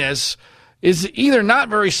behind this is either not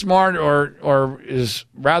very smart or is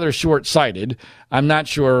rather short-sighted. I'm not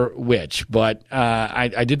sure which, but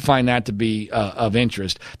I did find that to be of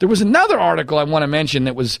interest. There was another article I want to mention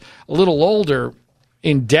that was a little older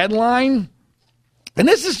in Deadline, and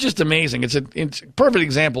this is just amazing. It's a perfect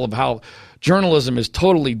example of how journalism is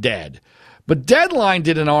totally dead. But Deadline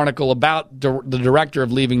did an article about the director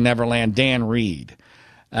of Leaving Neverland, Dan Reed,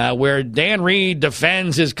 where Dan Reed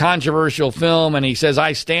defends his controversial film, and he says,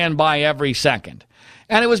 "I stand by every second."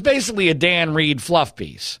 And it was basically a Dan Reed fluff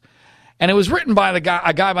piece. And it was written by a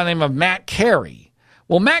guy by the name of Matt Carey.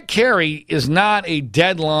 Well, Matt Carey is not a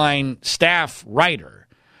Deadline staff writer.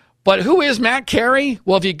 But who is Matt Carey?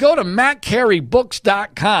 Well, if you go to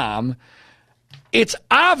mattcareybooks.com, it's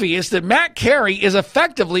obvious that Matt Carey is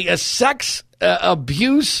effectively a sex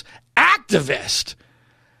abuse activist.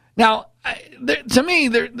 Now, to me,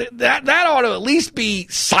 that ought to at least be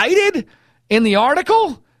cited in the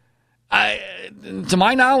article. To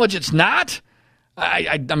my knowledge, it's not.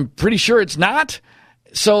 I'm pretty sure it's not.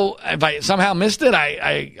 So if I somehow missed it,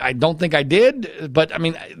 I don't think I did. But, I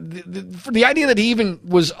mean, for the idea that he even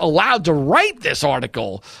was allowed to write this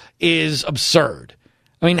article is absurd.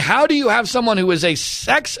 I mean, how do you have someone who is a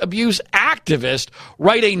sex abuse activist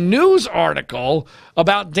write a news article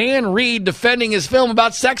about Dan Reed defending his film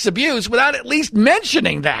about sex abuse without at least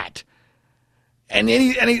mentioning that? And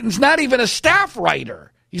he's not even a staff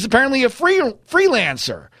writer. He's apparently a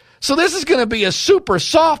freelancer. So this is going to be a super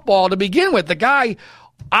softball to begin with. The guy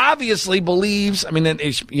obviously believes, I mean,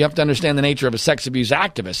 you have to understand the nature of a sex abuse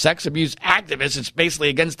activist. Sex abuse activists, it's basically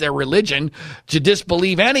against their religion to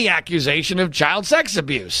disbelieve any accusation of child sex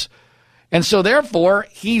abuse. And so, therefore,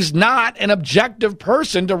 he's not an objective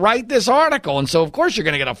person to write this article. And so, of course, you're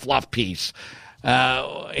going to get a fluff piece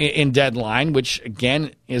in Deadline, which,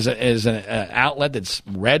 again, is an outlet that's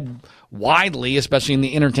read widely, especially in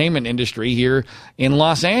the entertainment industry here in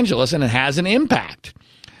Los Angeles, and it has an impact.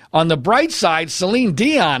 On the bright side, Celine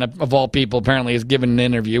Dion, of all people, apparently has given an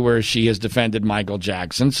interview where she has defended Michael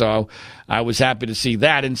Jackson. So I was happy to see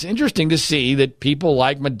that. And it's interesting to see that people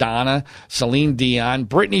like Madonna, Celine Dion,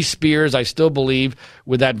 Britney Spears, I still believe,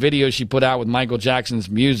 with that video she put out with Michael Jackson's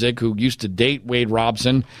music, who used to date Wade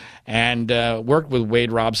Robson and worked with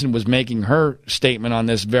Wade Robson, was making her statement on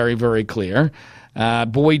this very, very clear.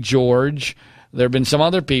 Boy George, there have been some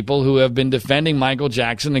other people who have been defending Michael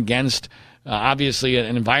Jackson against obviously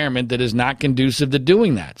an environment that is not conducive to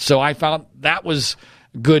doing that. So I found that was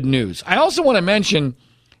good news. I also want to mention,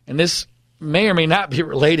 and this may or may not be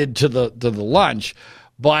related to the lunch,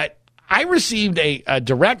 but I received a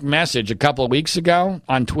direct message a couple of weeks ago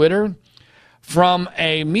on Twitter from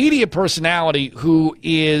a media personality who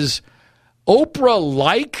is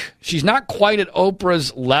Oprah-like. She's not quite at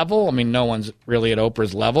Oprah's level. I mean, no one's really at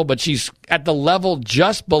Oprah's level, but she's at the level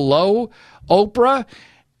just below Oprah.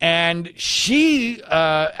 And she,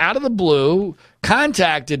 out of the blue,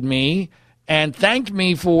 contacted me and thanked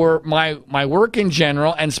me for my work in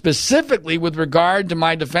general, and specifically with regard to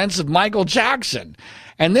my defense of Michael Jackson.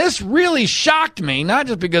 And this really shocked me, not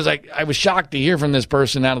just because I was shocked to hear from this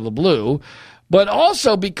person out of the blue, but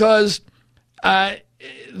also because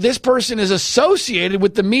this person is associated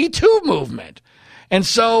with the Me Too movement. And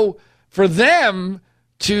so for them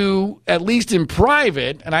to, at least in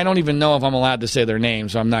private, and I don't even know if I'm allowed to say their name,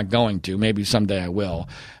 so I'm not going to. Maybe someday I will.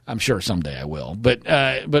 I'm sure someday I will. But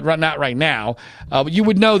not right now. You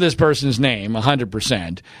would know this person's name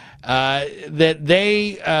 100%. That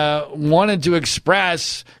they wanted to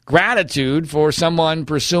express gratitude for someone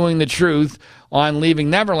pursuing the truth on Leaving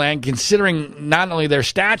Neverland, considering not only their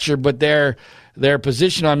stature, but their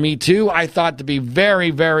position on Me Too, I thought to be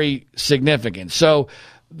very, very significant. So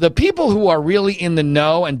the people who are really in the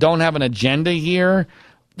know and don't have an agenda here,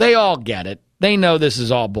 they all get it. They know this is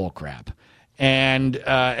all bullcrap. And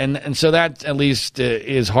so that at least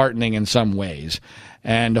is heartening in some ways.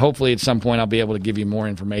 And hopefully at some point I'll be able to give you more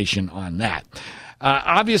information on that.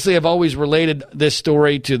 Obviously, I've always related this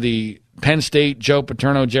story to the Penn State Joe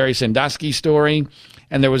Paterno, Jerry Sandusky story.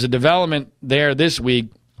 And there was a development there this week,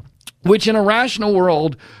 which in a rational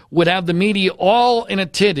world would have the media all in a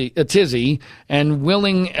tizzy and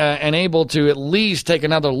willing and able to at least take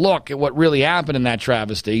another look at what really happened in that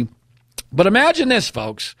travesty. But imagine this,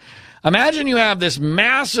 folks. Imagine you have this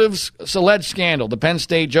massive alleged scandal, the Penn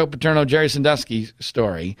State Joe Paterno, Jerry Sandusky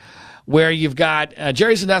story, where you've got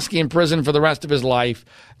Jerry Sandusky in prison for the rest of his life.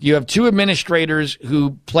 You have two administrators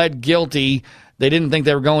who pled guilty. They didn't think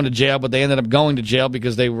they were going to jail, but they ended up going to jail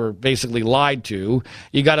because they were basically lied to.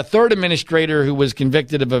 You got a third administrator who was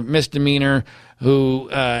convicted of a misdemeanor, who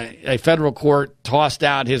a federal court tossed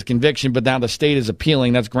out his conviction, but now the state is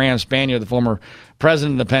appealing. That's Graham Spanier, the former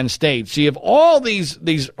president of Penn State. So you have all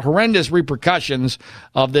these horrendous repercussions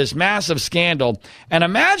of this massive scandal. And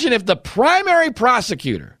imagine if the primary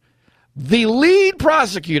prosecutor, the lead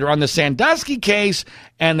prosecutor on the Sandusky case,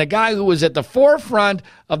 and the guy who was at the forefront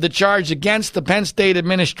of the charge against the Penn State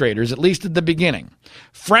administrators, at least at the beginning,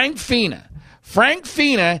 Frank Fina. Frank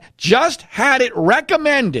Fina just had it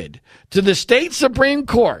recommended to the state Supreme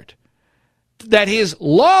Court that his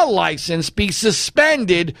law license be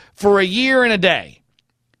suspended for a year and a day.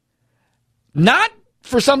 Not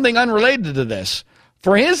for something unrelated to this,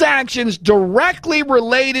 for his actions directly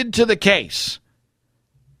related to the case.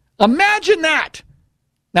 Imagine that.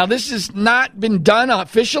 Now, this has not been done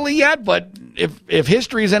officially yet, but if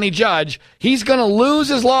history is any judge, he's going to lose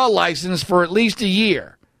his law license for at least a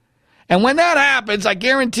year. And when that happens, I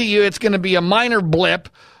guarantee you it's going to be a minor blip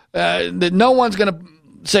that no one's going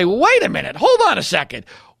to say, well, wait a minute, hold on a second.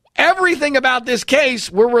 Everything about this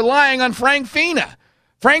case, we're relying on Frank Fina.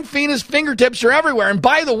 Frank Fina's fingertips are everywhere. And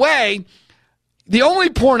by the way, the only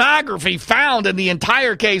pornography found in the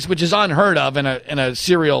entire case, which is unheard of in a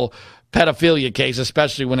serial pedophilia case,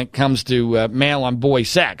 especially when it comes to male-on-boy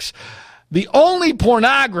sex, the only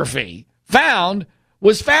pornography found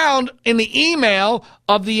was found in the email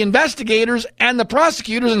of the investigators and the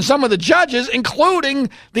prosecutors and some of the judges, including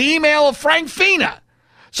the email of Frank Fina.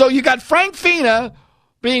 So you got Frank Fina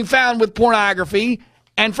being found with pornography,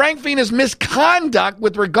 and Frank Fina's misconduct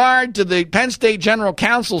with regard to the Penn State General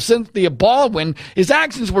Counsel, Cynthia Baldwin, his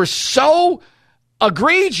actions were so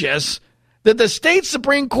egregious that the state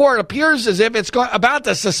Supreme Court appears as if it's about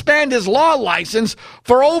to suspend his law license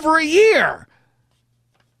for over a year.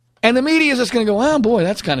 And the media is just going to go, oh, boy,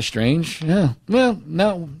 that's kind of strange. Yeah, well,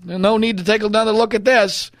 no need to take another look at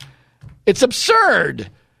this. It's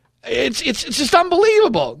absurd. It's just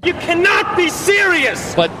unbelievable. You cannot be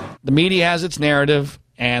serious. But the media has its narrative,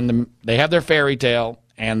 and they have their fairy tale,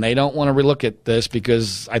 and they don't want to relook at this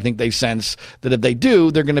because I think they sense that if they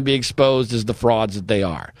do, they're going to be exposed as the frauds that they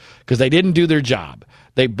are because they didn't do their job.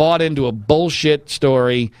 They bought into a bullshit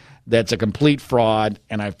story that's a complete fraud,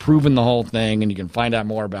 and I've proven the whole thing, and you can find out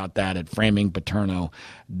more about that at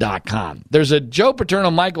framingpaterno.com. There's a Joe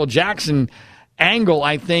Paterno, Michael Jackson angle,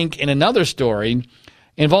 I think, in another story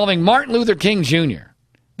involving Martin Luther King Jr.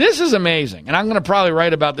 This is amazing, and I'm going to probably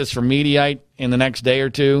write about this for Mediaite in the next day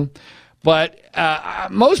or two, but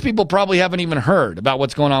most people probably haven't even heard about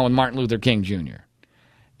what's going on with Martin Luther King Jr.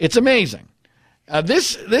 It's amazing.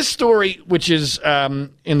 This story, which is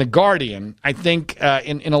in The Guardian, I think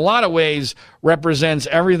in a lot of ways represents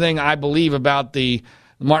everything I believe about the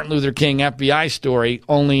Martin Luther King FBI story,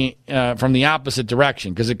 only from the opposite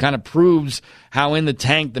direction, because it kind of proves how in the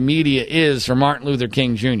tank the media is for Martin Luther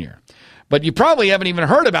King Jr. But you probably haven't even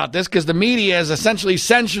heard about this because the media has essentially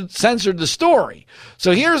censored the story.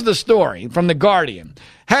 So here's the story from The Guardian.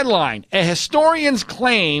 Headline, a historian's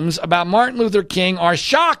claims about Martin Luther King are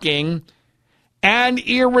shocking and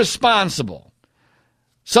irresponsible.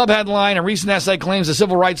 Subheadline, a recent essay claims the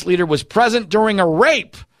civil rights leader was present during a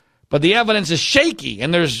rape, but the evidence is shaky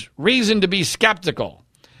and there's reason to be skeptical.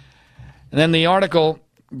 And then the article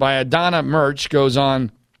by Donna Murch goes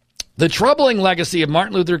on, "The troubling legacy of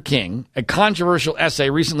Martin Luther King, a controversial essay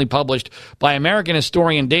recently published by American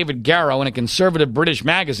historian David Garrow in a conservative British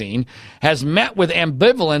magazine, has met with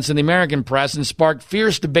ambivalence in the American press and sparked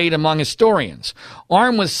fierce debate among historians.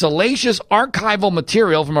 Armed with salacious archival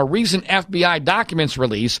material from a recent FBI documents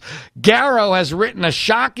release, Garrow has written a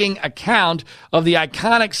shocking account of the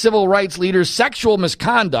iconic civil rights leader's sexual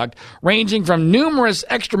misconduct, ranging from numerous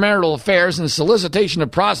extramarital affairs and solicitation of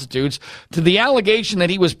prostitutes to the allegation that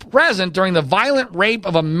he was present during the violent rape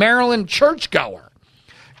of a Maryland churchgoer.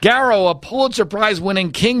 Garrow, a Pulitzer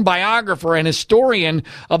Prize-winning King biographer and historian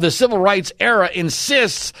of the civil rights era,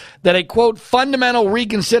 insists that a, quote, fundamental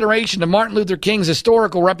reconsideration of Martin Luther King's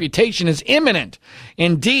historical reputation is imminent.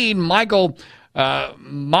 Indeed, Michael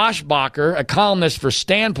Moschbacher, a columnist for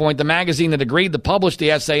Standpoint, the magazine that agreed to publish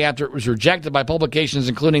the essay after it was rejected by publications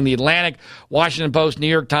including The Atlantic, Washington Post, New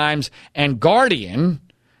York Times, and Guardian,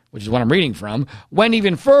 which is what I'm reading from, went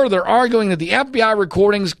even further, arguing that the FBI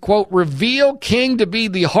recordings, quote, reveal King to be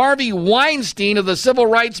the Harvey Weinstein of the civil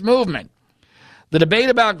rights movement. The debate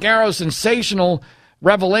about Garrow's sensational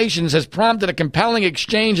revelations has prompted a compelling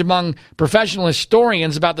exchange among professional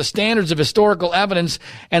historians about the standards of historical evidence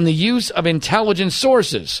and the use of intelligence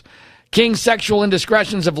sources. King's sexual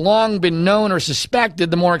indiscretions have long been known or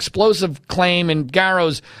suspected. The more explosive claim in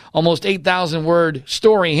Garrow's almost 8,000-word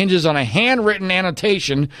story hinges on a handwritten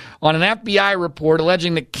annotation on an FBI report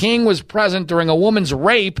alleging that King was present during a woman's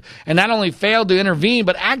rape and not only failed to intervene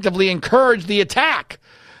but actively encouraged the attack.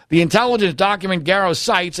 The intelligence document Garrow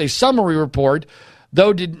cites, a summary report,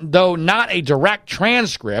 though not a direct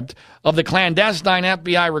transcript of the clandestine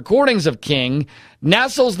FBI recordings of King,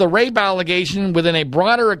 nestles the rape allegation within a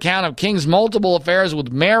broader account of King's multiple affairs with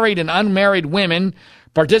married and unmarried women,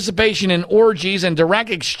 participation in orgies, and direct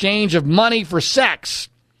exchange of money for sex.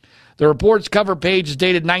 The report's cover page is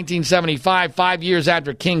dated 1975, 5 years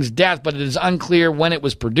after King's death, but it is unclear when it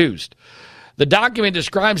was produced. The document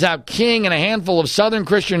describes how King and a handful of Southern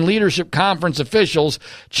Christian Leadership Conference officials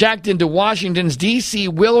checked into Washington's D.C.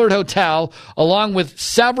 Willard Hotel along with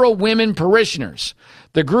several women parishioners.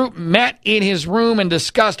 The group met in his room and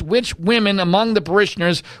discussed which women among the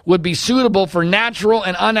parishioners would be suitable for natural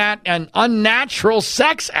and unnatural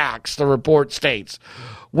sex acts, the report states.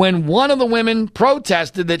 When one of the women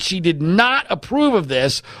protested that she did not approve of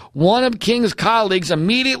this, one of King's colleagues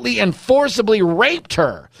immediately and forcibly raped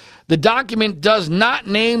her. The document does not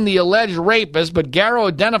name the alleged rapist, but Garrow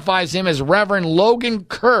identifies him as Reverend Logan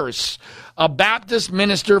Kearse, a Baptist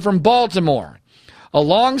minister from Baltimore.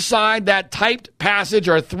 Alongside that typed passage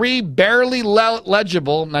are three barely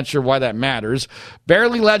legible, not sure why that matters,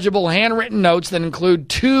 barely legible handwritten notes that include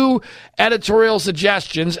two editorial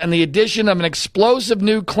suggestions and the addition of an explosive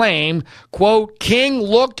new claim, quote, King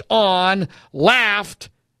looked on, laughed,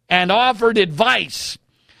 and offered advice.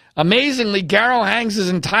 Amazingly, Garrow hangs his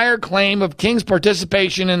entire claim of King's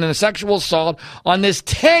participation in a sexual assault on this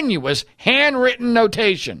tenuous handwritten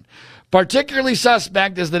notation. Particularly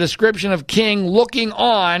suspect is the description of King looking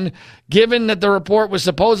on, given that the report was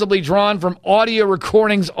supposedly drawn from audio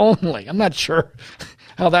recordings only. I'm not sure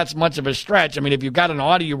how that's much of a stretch. I mean, if you've got an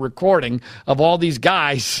audio recording of all these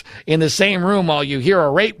guys in the same room while you hear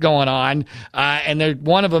a rape going on, and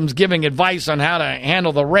one of them's giving advice on how to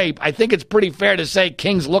handle the rape, I think it's pretty fair to say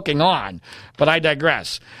King's looking on, but I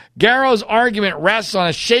digress. Garrow's argument rests on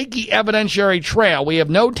a shaky evidentiary trail. We have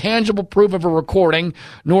no tangible proof of a recording,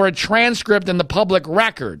 nor a transcript in the public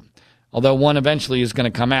record, although one eventually is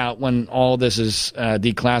going to come out when all this is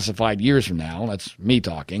declassified years from now. That's me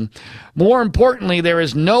talking. More importantly, there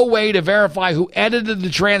is no way to verify who edited the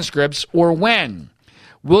transcripts or when.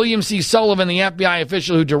 William C. Sullivan, the FBI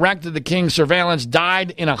official who directed the King surveillance,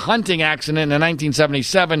 died in a hunting accident in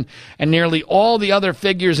 1977, and nearly all the other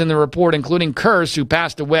figures in the report, including Kearse, who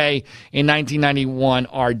passed away in 1991,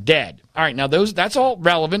 are dead. All right, now that's all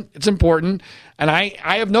relevant. It's important, and I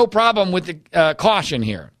have no problem with the caution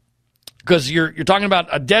here. Because you're talking about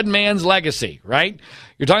a dead man's legacy, right?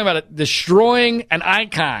 You're talking about destroying an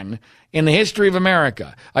icon in the history of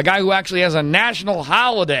America. A guy who actually has a national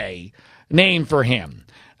holiday named for him.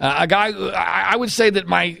 A guy, I would say that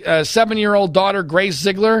my 7-year-old daughter, Grace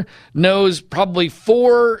Ziegler, knows probably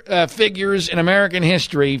four figures in American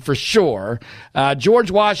history for sure. George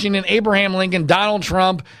Washington, Abraham Lincoln, Donald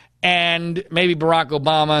Trump, and maybe Barack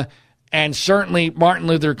Obama, and certainly Martin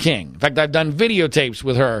Luther King. In fact, I've done videotapes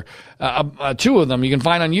with her, two of them you can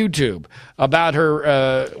find on YouTube, about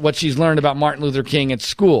her, what she's learned about Martin Luther King at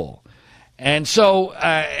school. And so,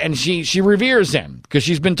 and she reveres him because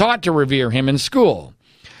she's been taught to revere him in school.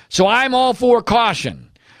 So I'm all for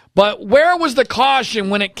caution. But where was the caution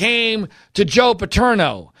when it came to Joe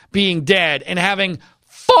Paterno being dead and having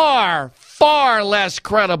far, far less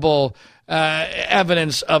credible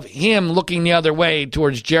evidence of him looking the other way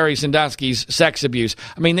towards Jerry Sandusky's sex abuse.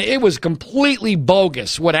 I mean, it was completely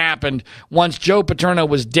bogus what happened once Joe Paterno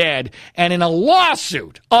was dead. And in a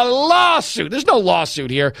lawsuit, there's no lawsuit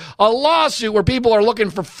here, a lawsuit where people are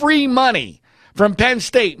looking for free money from Penn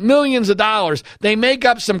State, millions of dollars, they make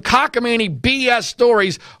up some cockamamie BS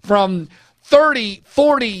stories from 30,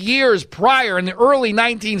 40 years prior in the early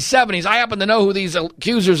 1970s. I happen to know who these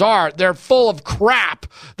accusers are. They're full of crap.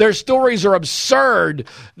 Their stories are absurd.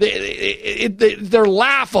 They're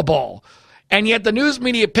laughable. And yet the news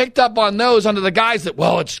media picked up on those under the guise that,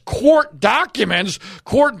 well, it's court documents.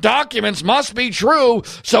 Court documents must be true.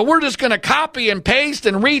 So we're just going to copy and paste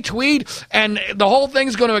and retweet, and the whole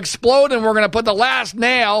thing's going to explode, and we're going to put the last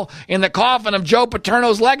nail in the coffin of Joe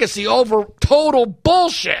Paterno's legacy over total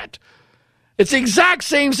bullshit. It's the exact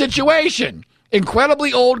same situation.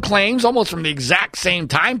 Incredibly old claims, almost from the exact same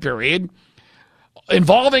time period,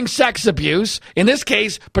 involving sex abuse. In this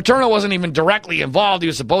case, Paterno wasn't even directly involved. He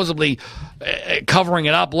was supposedly covering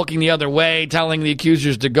it up, looking the other way, telling the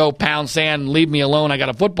accusers to go pound sand and leave me alone. I got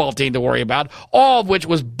a football team to worry about. All of which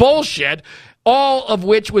was bullshit. All of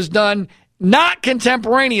which was done not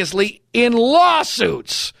contemporaneously in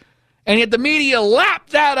lawsuits. And yet the media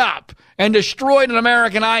lapped that up and destroyed an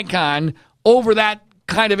American icon over that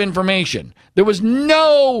kind of information. There was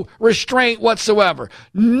no restraint whatsoever.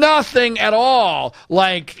 Nothing at all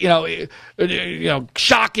like,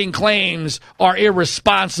 shocking claims are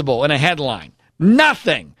irresponsible in a headline.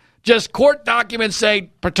 Nothing. Just court documents say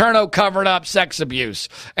Paterno covered up sex abuse.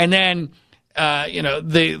 And then,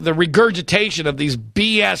 the regurgitation of these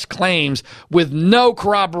BS claims with no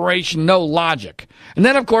corroboration, no logic. And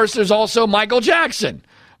then, of course, there's also Michael Jackson.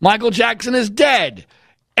 Michael Jackson is dead.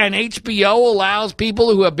 And HBO allows people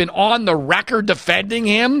who have been on the record defending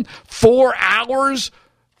him 4 hours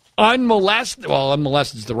unmolested. Well,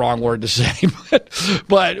 unmolested is the wrong word to say,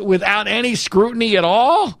 but without any scrutiny at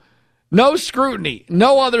all. No scrutiny,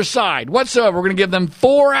 no other side whatsoever. We're going to give them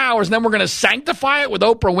 4 hours, and then we're going to sanctify it with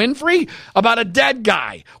Oprah Winfrey about a dead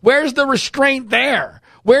guy. Where's the restraint there?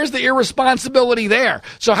 Where's the irresponsibility there?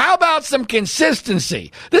 So how about some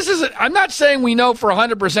consistency? I'm not saying we know for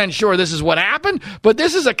 100% sure this is what happened, but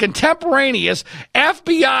this is a contemporaneous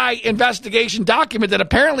FBI investigation document that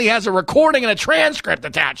apparently has a recording and a transcript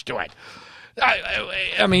attached to it.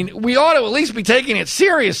 I mean, we ought to at least be taking it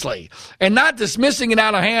seriously and not dismissing it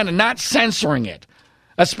out of hand and not censoring it,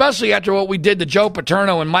 especially after what we did to Joe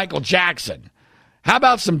Paterno and Michael Jackson. How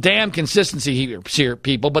about some damn consistency here,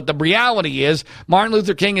 people? But the reality is Martin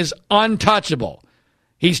Luther King is untouchable.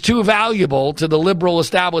 He's too valuable to the liberal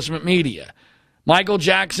establishment media. Michael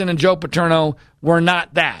Jackson and Joe Paterno were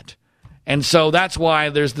not that. And so that's why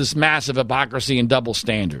there's this massive hypocrisy and double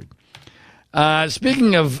standard.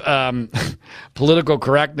 Speaking of political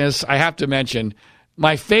correctness, I have to mention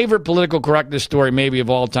my favorite political correctness story maybe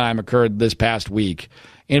of all time occurred this past week,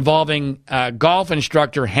 involving golf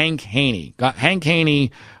instructor Hank Haney. Hank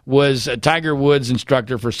Haney was a Tiger Woods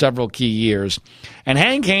instructor for several key years. And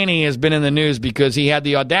Hank Haney has been in the news because he had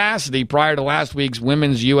the audacity prior to last week's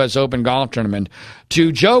Women's U.S. Open golf tournament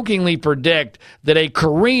to jokingly predict that a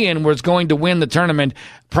Korean was going to win the tournament,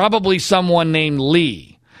 probably someone named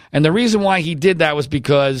Lee. And the reason why he did that was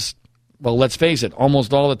because, well, let's face it,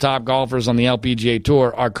 almost all the top golfers on the LPGA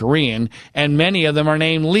Tour are Korean, and many of them are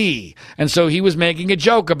named Lee. And so he was making a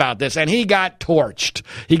joke about this, and he got torched.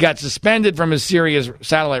 He got suspended from his Sirius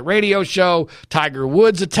satellite radio show. Tiger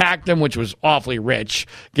Woods attacked him, which was awfully rich,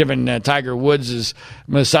 given Tiger Woods'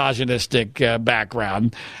 misogynistic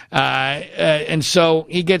background. And so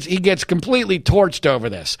he gets completely torched over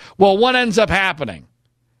this. Well, what ends up happening?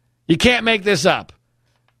 You can't make this up.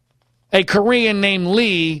 A Korean named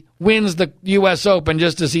Lee wins the U.S. Open,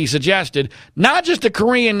 just as he suggested. Not just a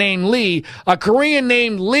Korean named Lee, a Korean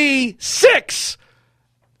named Lee 6.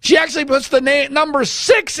 She actually puts the number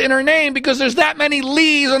 6 in her name because there's that many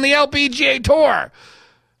Lees on the LPGA Tour.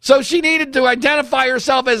 So she needed to identify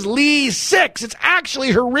herself as Lee 6. It's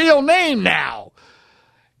actually her real name now.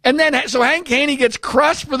 And then, so Hank Haney gets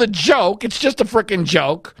crushed for the joke. It's just a freaking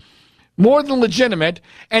joke. More than legitimate.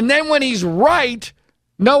 And then when he's right,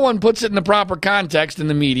 no one puts it in the proper context in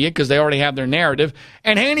the media because they already have their narrative.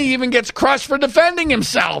 And Haney even gets crushed for defending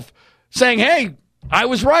himself, saying, hey, I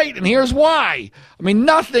was right, and here's why. I mean,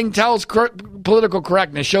 nothing tells political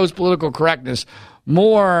correctness, shows political correctness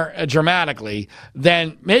more dramatically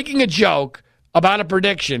than making a joke about a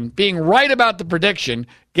prediction, being right about the prediction,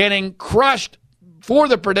 getting crushed for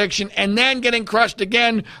the prediction, and then getting crushed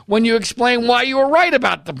again when you explain why you were right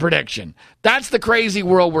about the prediction. That's the crazy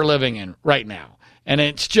world we're living in right now. And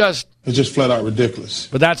it's just flat out ridiculous.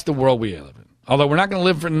 But that's the world we live in. Although we're not going to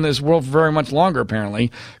live in this world for very much longer,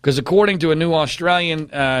 apparently, because according to a new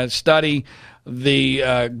Australian study,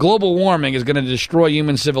 the global warming is going to destroy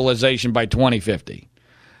human civilization by 2050.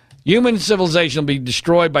 Human civilization will be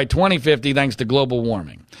destroyed by 2050 thanks to global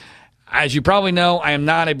warming. As you probably know, I am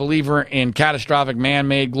not a believer in catastrophic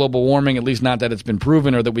man-made global warming, at least not that it's been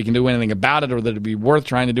proven or that we can do anything about it or that it'd be worth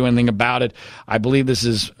trying to do anything about it. I believe this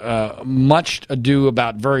is much ado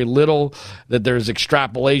about very little, that there's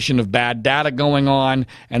extrapolation of bad data going on,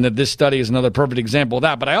 and that this study is another perfect example of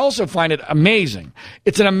that. But I also find it amazing.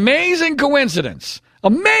 It's an amazing coincidence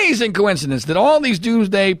that all these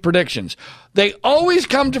doomsday predictions, they always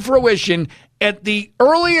come to fruition at the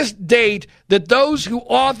earliest date that those who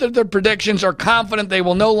authored the predictions are confident they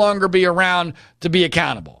will no longer be around to be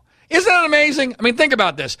accountable. Isn't that amazing? I mean, think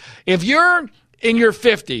about this. If you're in your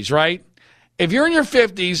 50s, right? If you're in your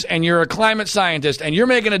 50s and you're a climate scientist and you're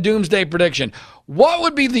making a doomsday prediction, what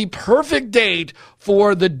would be the perfect date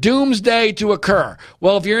for the doomsday to occur?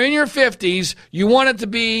 Well, if you're in your 50s, you want it to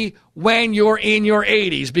be when you're in your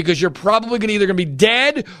 80s, because you're probably either going to be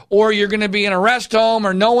dead or you're going to be in a rest home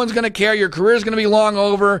or no one's going to care. Your career is going to be long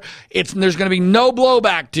over. There's going to be no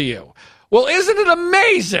blowback to you. Well, isn't it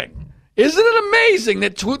amazing? Isn't it amazing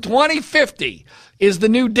that 2050 is the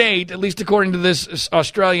new date, at least according to this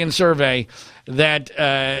Australian survey, that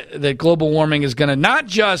global warming is going to not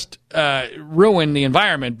just ruin the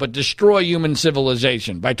environment, but destroy human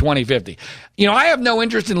civilization by 2050. You know, I have no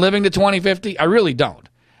interest in living to 2050. I really don't.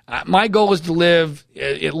 My goal is to live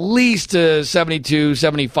at least to 72,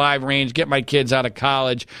 75 range, get my kids out of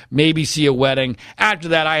college, maybe see a wedding. After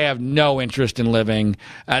that, I have no interest in living.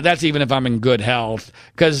 That's even if I'm in good health,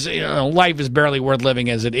 because life is barely worth living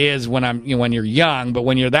as it is when you're young. But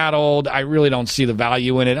when you're that old, I really don't see the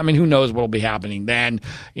value in it. I mean, who knows what will be happening then?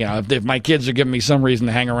 If my kids are giving me some reason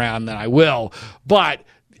to hang around, then I will. But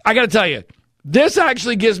I got to tell you, this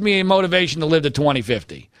actually gives me a motivation to live to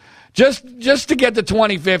 2050. Just to get to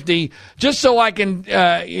 2050, just so I can,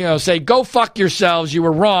 say, go fuck yourselves, you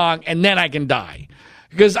were wrong, and then I can die.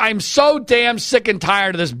 Because I'm so damn sick and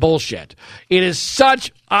tired of this bullshit. It is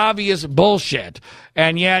such obvious bullshit.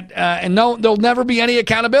 And yet, there'll never be any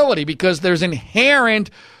accountability because there's inherent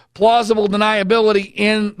plausible deniability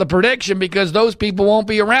in the prediction because those people won't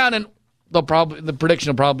be around and the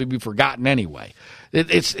prediction will probably be forgotten anyway.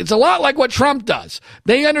 It's a lot like what Trump does.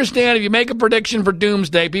 They understand if you make a prediction for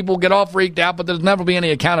doomsday, people get all freaked out, but there'll never be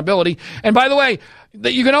any accountability. And by the way,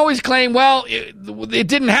 you can always claim, well, it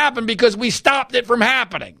didn't happen because we stopped it from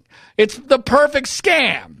happening. It's the perfect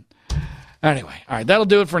scam. Anyway, all right, that'll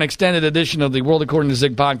do it for an extended edition of the World According to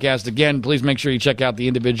Zig podcast. Again, please make sure you check out the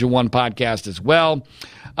Individual One podcast as well.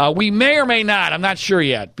 We may or may not, I'm not sure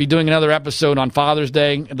yet, be doing another episode on Father's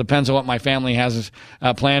Day. It depends on what my family has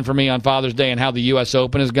planned for me on Father's Day and how the U.S.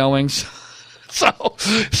 Open is going. So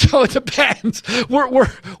it depends. We're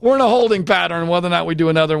in a holding pattern whether or not we do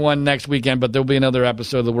another one next weekend, but there'll be another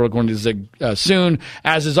episode of the World According to Zig soon.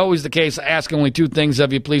 As is always the case, I ask only two things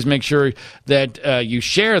of you. Please make sure that you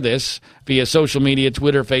share this via social media,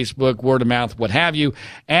 Twitter, Facebook, word of mouth, what have you.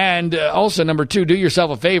 And also, number two, do yourself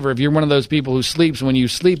a favor. If you're one of those people who sleeps when you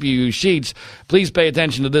sleep, you use sheets, please pay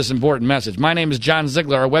attention to this important message. My name is John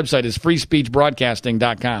Ziegler. Our website is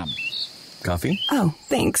freespeechbroadcasting.com. Coffee? Oh,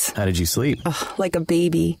 thanks. How did you sleep? Ugh, like a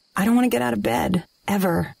baby. I don't want to get out of bed.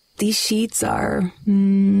 Ever. These sheets are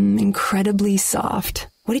incredibly soft.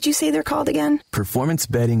 What did you say they're called again? Performance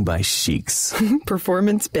bedding by 𝐋𝐞𝐶.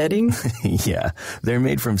 Performance bedding? Yeah. They're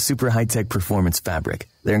made from super high-tech performance fabric.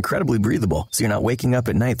 They're incredibly breathable, so you're not waking up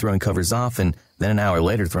at night throwing covers off and then an hour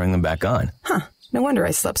later throwing them back on. Huh. No wonder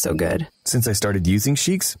I slept so good. Since I started using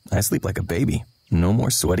𝐋𝐞𝐶, I sleep like a baby. No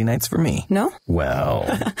more sweaty nights for me. No? Well.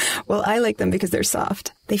 Well, I like them because they're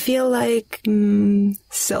soft. They feel like,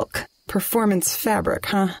 silk. Performance fabric,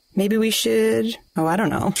 huh? Maybe we should, I don't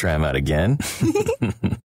know. Try them out again.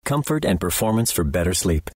 Comfort and performance for better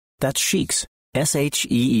sleep. That's 𝐋𝐞𝐶.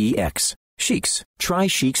 𝐋𝐸𝐸X. 𝐋𝐞𝐶. Try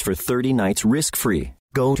𝐋𝐞𝐶 for 30 nights risk-free.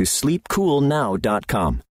 Go to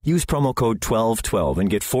sleepcoolnow.com. Use promo code 1212 and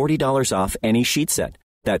get $40 off any sheet set.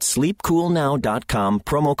 That's sleepcoolnow.com,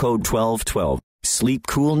 promo code 1212.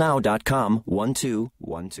 sleepcoolnow.com,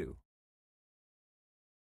 1212.